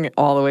mansplaining,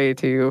 all the way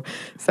to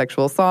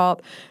sexual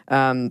assault,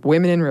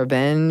 women in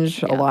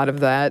revenge, a lot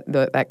of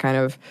that kind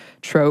of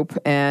trope,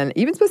 and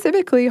even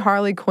specifically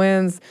Harley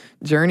Quinn's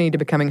journey to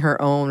becoming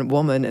her own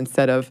woman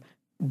instead of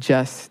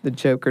just the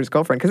Joker's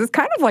girlfriend. Because it's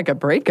kind of like a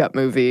breakup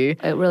movie.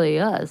 It really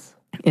is.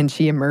 And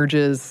she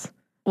emerges...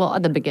 Well,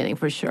 at the beginning,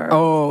 for sure.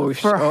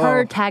 For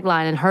her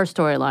tagline and her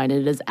storyline,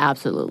 it is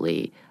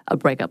absolutely a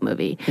breakup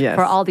movie. Yes.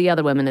 For all the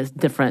other women, it's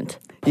different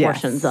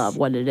portions of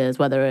what it is,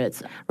 whether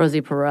it's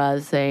Rosie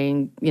Perez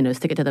saying,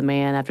 stick it to the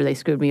man after they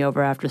screwed me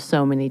over after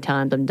so many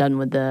times, I'm done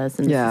with this,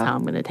 and this is how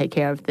I'm going to take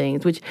care of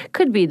things, which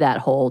could be that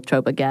whole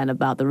trope again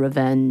about the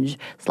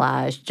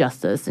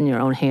revenge/justice in your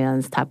own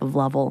hands type of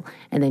level.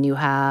 And then you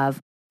have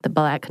the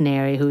Black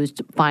Canary who's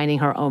finding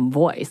her own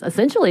voice.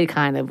 Essentially,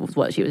 kind of was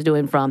what she was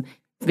doing from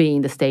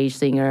being the stage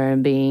singer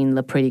and being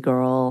the pretty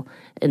girl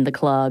in the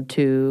club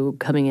to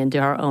coming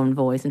into her own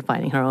voice and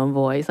finding her own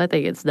voice. I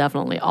think it's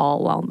definitely all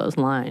along those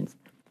lines.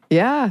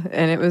 Yeah,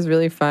 and it was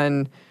really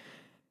fun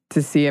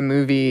to see a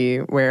movie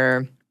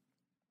where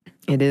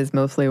it is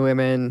mostly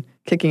women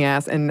kicking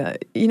ass. And,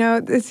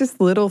 it's just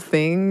little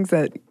things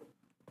that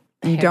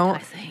you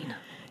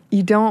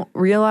don't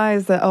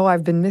realize that,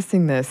 I've been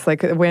missing this.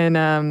 Like when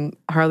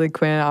Harley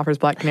Quinn offers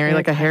Black Canary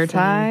like a hair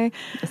tie.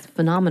 It's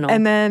phenomenal.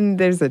 And then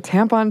there's a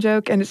tampon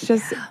joke, and it's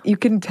just, you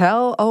can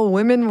tell,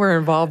 women were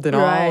involved in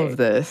all of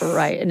this.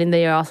 Right. And then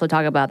they also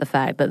talk about the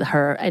fact that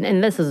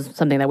and this is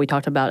something that we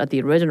talked about at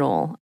the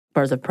original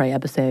Birds of Prey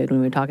episode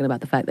when we were talking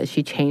about the fact that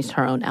she changed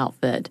her own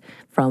outfit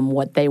from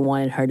what they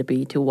wanted her to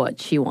be to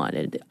what she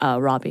wanted. Margot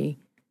Robbie,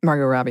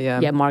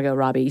 Yeah, Margot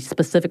Robbie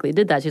specifically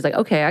did that. She's like,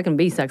 okay, I can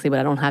be sexy, but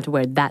I don't have to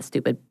wear that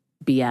stupid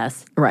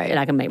BS. Right. And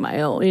I can make my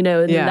own.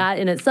 That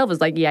in itself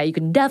is like, you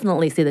can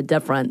definitely see the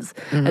difference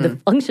and the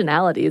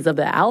functionalities of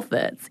the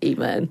outfits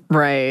even.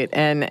 Right.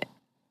 And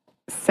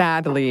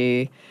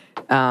sadly,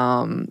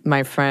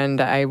 my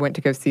friend, I went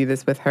to go see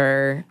this with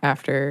her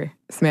after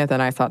Samantha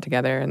and I saw it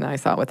together, and then I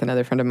saw it with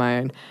another friend of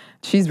mine.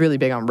 She's really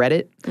big on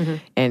Reddit,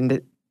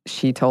 and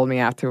she told me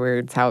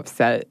afterwards how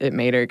upset it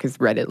made her because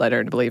Reddit led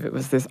her to believe it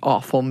was this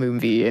awful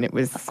movie, and it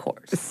was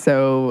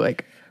so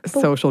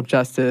social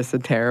justice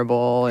and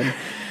terrible, and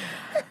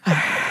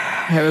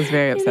it was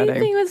very upsetting.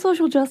 Anything with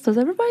social justice,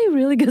 everybody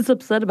really gets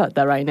upset about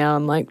that right now.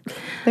 I'm like,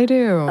 they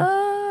do.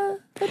 I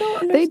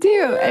don't understand. They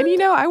do.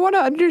 And, I want to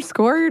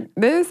underscore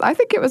this. I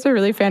think it was a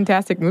really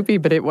fantastic movie,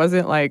 but it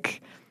wasn't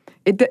like...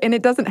 And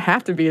it doesn't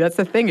have to be. That's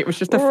the thing. It was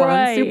just a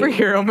fun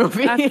superhero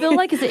movie. I feel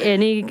like it's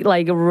any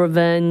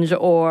revenge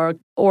or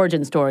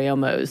origin story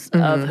almost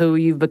of who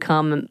you've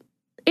become.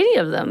 Any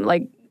of them.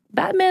 Like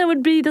Batman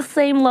would be the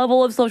same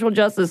level of social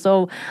justice.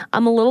 So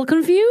I'm a little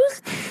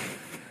confused.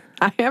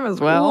 I am as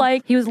well.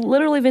 Like he was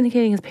literally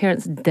vindicating his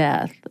parents'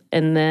 death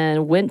and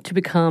then went to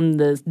become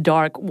this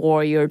dark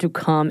warrior to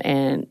come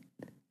and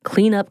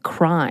clean up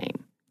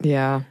crime.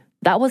 Yeah.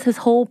 That was his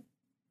whole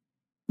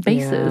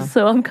basis. Yeah.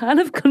 So I'm kind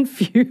of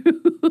confused.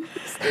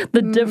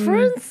 The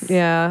difference?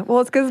 Yeah.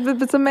 Well, it's because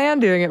it's a man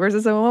doing it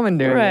versus a woman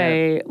doing it.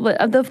 Right.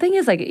 But the thing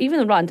is,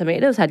 even Rotten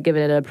Tomatoes had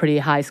given it a pretty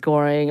high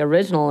scoring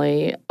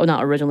originally. Well,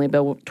 not originally,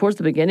 but towards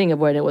the beginning of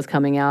when it was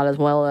coming out, as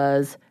well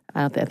as,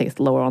 I think it's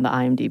lower on the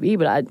IMDb,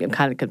 but I'm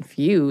kind of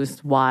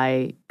confused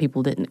why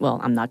people didn't. Well,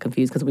 I'm not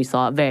confused because we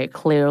saw it very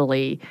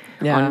clearly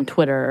on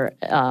Twitter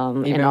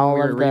and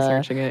all of the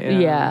researching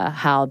it. Yeah,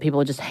 how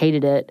people just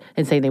hated it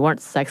and saying they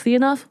weren't sexy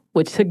enough.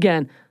 Which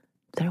again,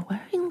 they're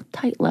wearing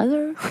tight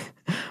leather.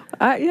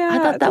 I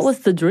thought that was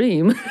the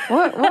dream.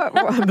 What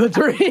the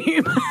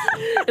dream?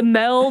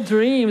 Male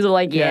dreams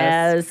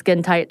are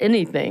skin tight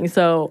anything.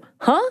 So,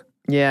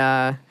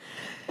 Yeah.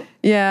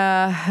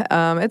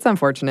 Yeah, it's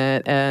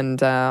unfortunate,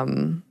 and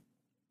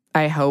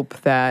I hope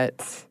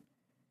that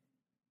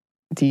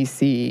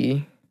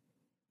DC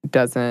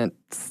doesn't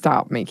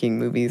stop making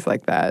movies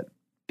like that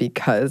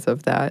because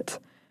of that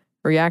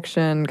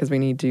reaction, because we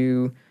need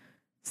to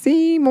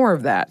see more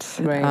of that.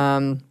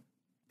 Right.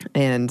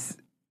 And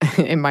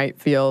it might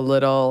feel a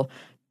little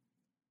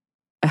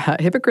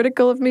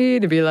hypocritical of me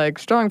to be like,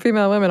 strong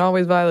female women,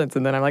 always violence,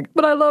 and then I'm like,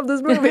 but I love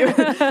this movie.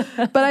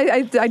 But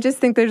I just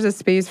think there's a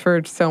space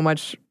for so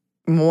much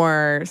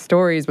more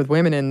stories with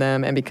women in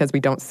them, and because we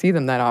don't see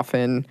them that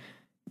often,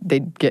 they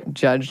get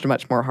judged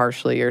much more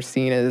harshly or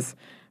seen as,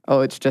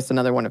 it's just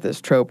another one of this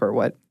trope or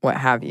what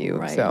have you.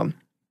 Right. So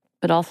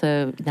But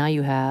also, now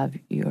you have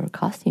your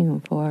costume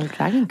for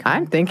Dragon Con.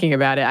 I'm thinking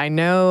about it. I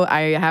know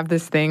I have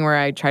this thing where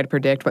I try to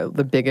predict what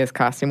the biggest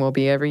costume will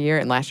be every year,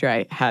 and last year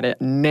I had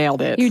it,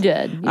 nailed it. You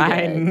did.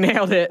 I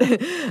nailed it.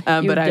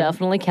 You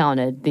definitely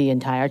counted the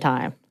entire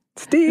time.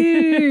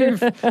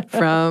 Steve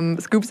from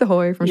Scoops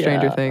Ahoy from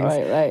Stranger Things.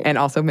 Right. And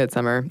also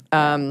Midsummer.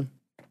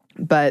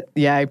 But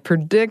yeah, I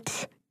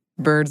predict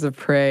Birds of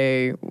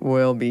Prey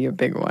will be a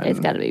big one. It's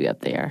got to be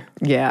up there.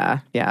 Yeah.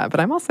 But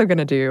I'm also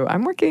going to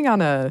I'm working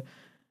on a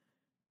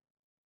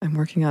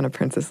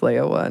Princess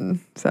Leia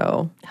one.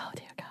 So Oh,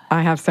 dear God.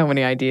 I have so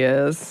many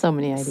ideas. So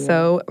many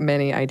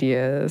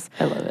ideas.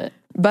 I love it.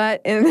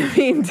 But in the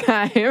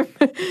meantime,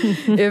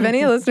 if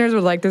any listeners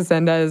would like to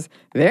send us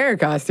their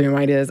costume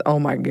ideas, oh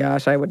my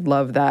gosh, I would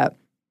love that.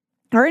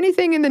 Or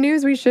anything in the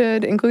news we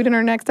should include in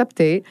our next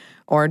update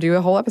or do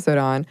a whole episode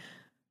on,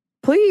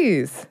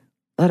 please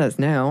let us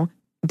know.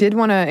 Did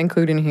want to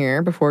include in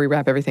here before we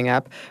wrap everything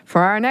up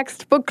for our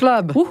next book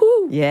club.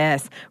 Woohoo!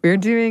 Yes, we're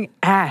doing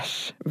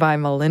Ash by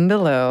Melinda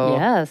Lowe.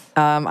 Yes.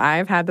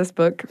 I've had this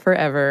book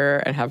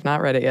forever and have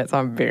not read it yet, so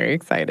I'm very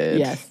excited.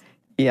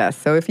 Yes.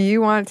 So if you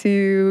want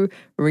to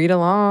read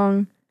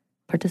along,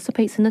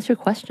 participate, send us your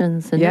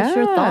questions, send us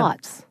your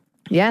thoughts.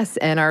 Yes,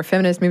 and our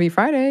Feminist Movie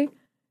Friday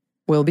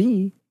will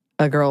be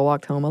A Girl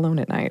Walked Home Alone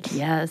at Night.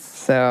 Yes.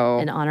 So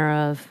in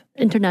honor of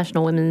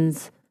International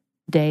Women's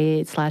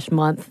Day /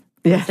 month.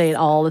 Yes. Say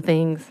all the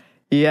things.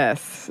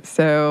 Yes.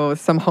 So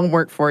some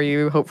homework for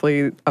you,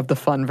 hopefully of the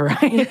fun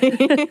variety.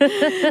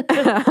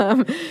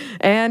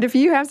 And if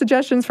you have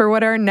suggestions for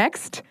what our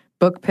next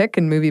book pick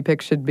and movie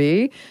pick should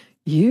be,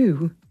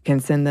 you can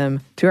send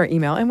them to our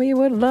email, and we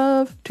would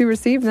love to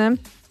receive them.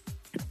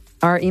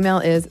 Our email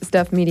is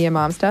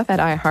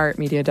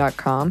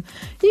stuffmediamomstuff@iheartmedia.com.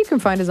 You can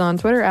find us on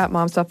Twitter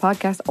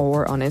 @momstuffpodcast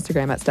or on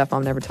Instagram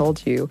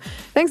 @stuffmomnevertoldyou.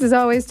 Thanks as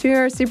always to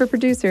our super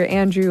producer,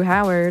 Andrew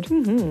Howard.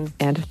 Mm-hmm.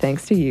 And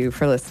thanks to you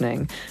for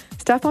listening.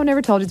 Stuff Mom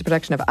Never Told You is a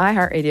production of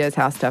iHeartRadio's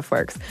How Stuff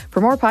Works. For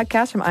more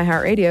podcasts from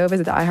iHeartRadio,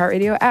 visit the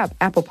iHeartRadio app,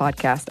 Apple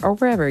Podcast, or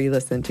wherever you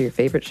listen to your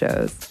favorite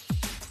shows.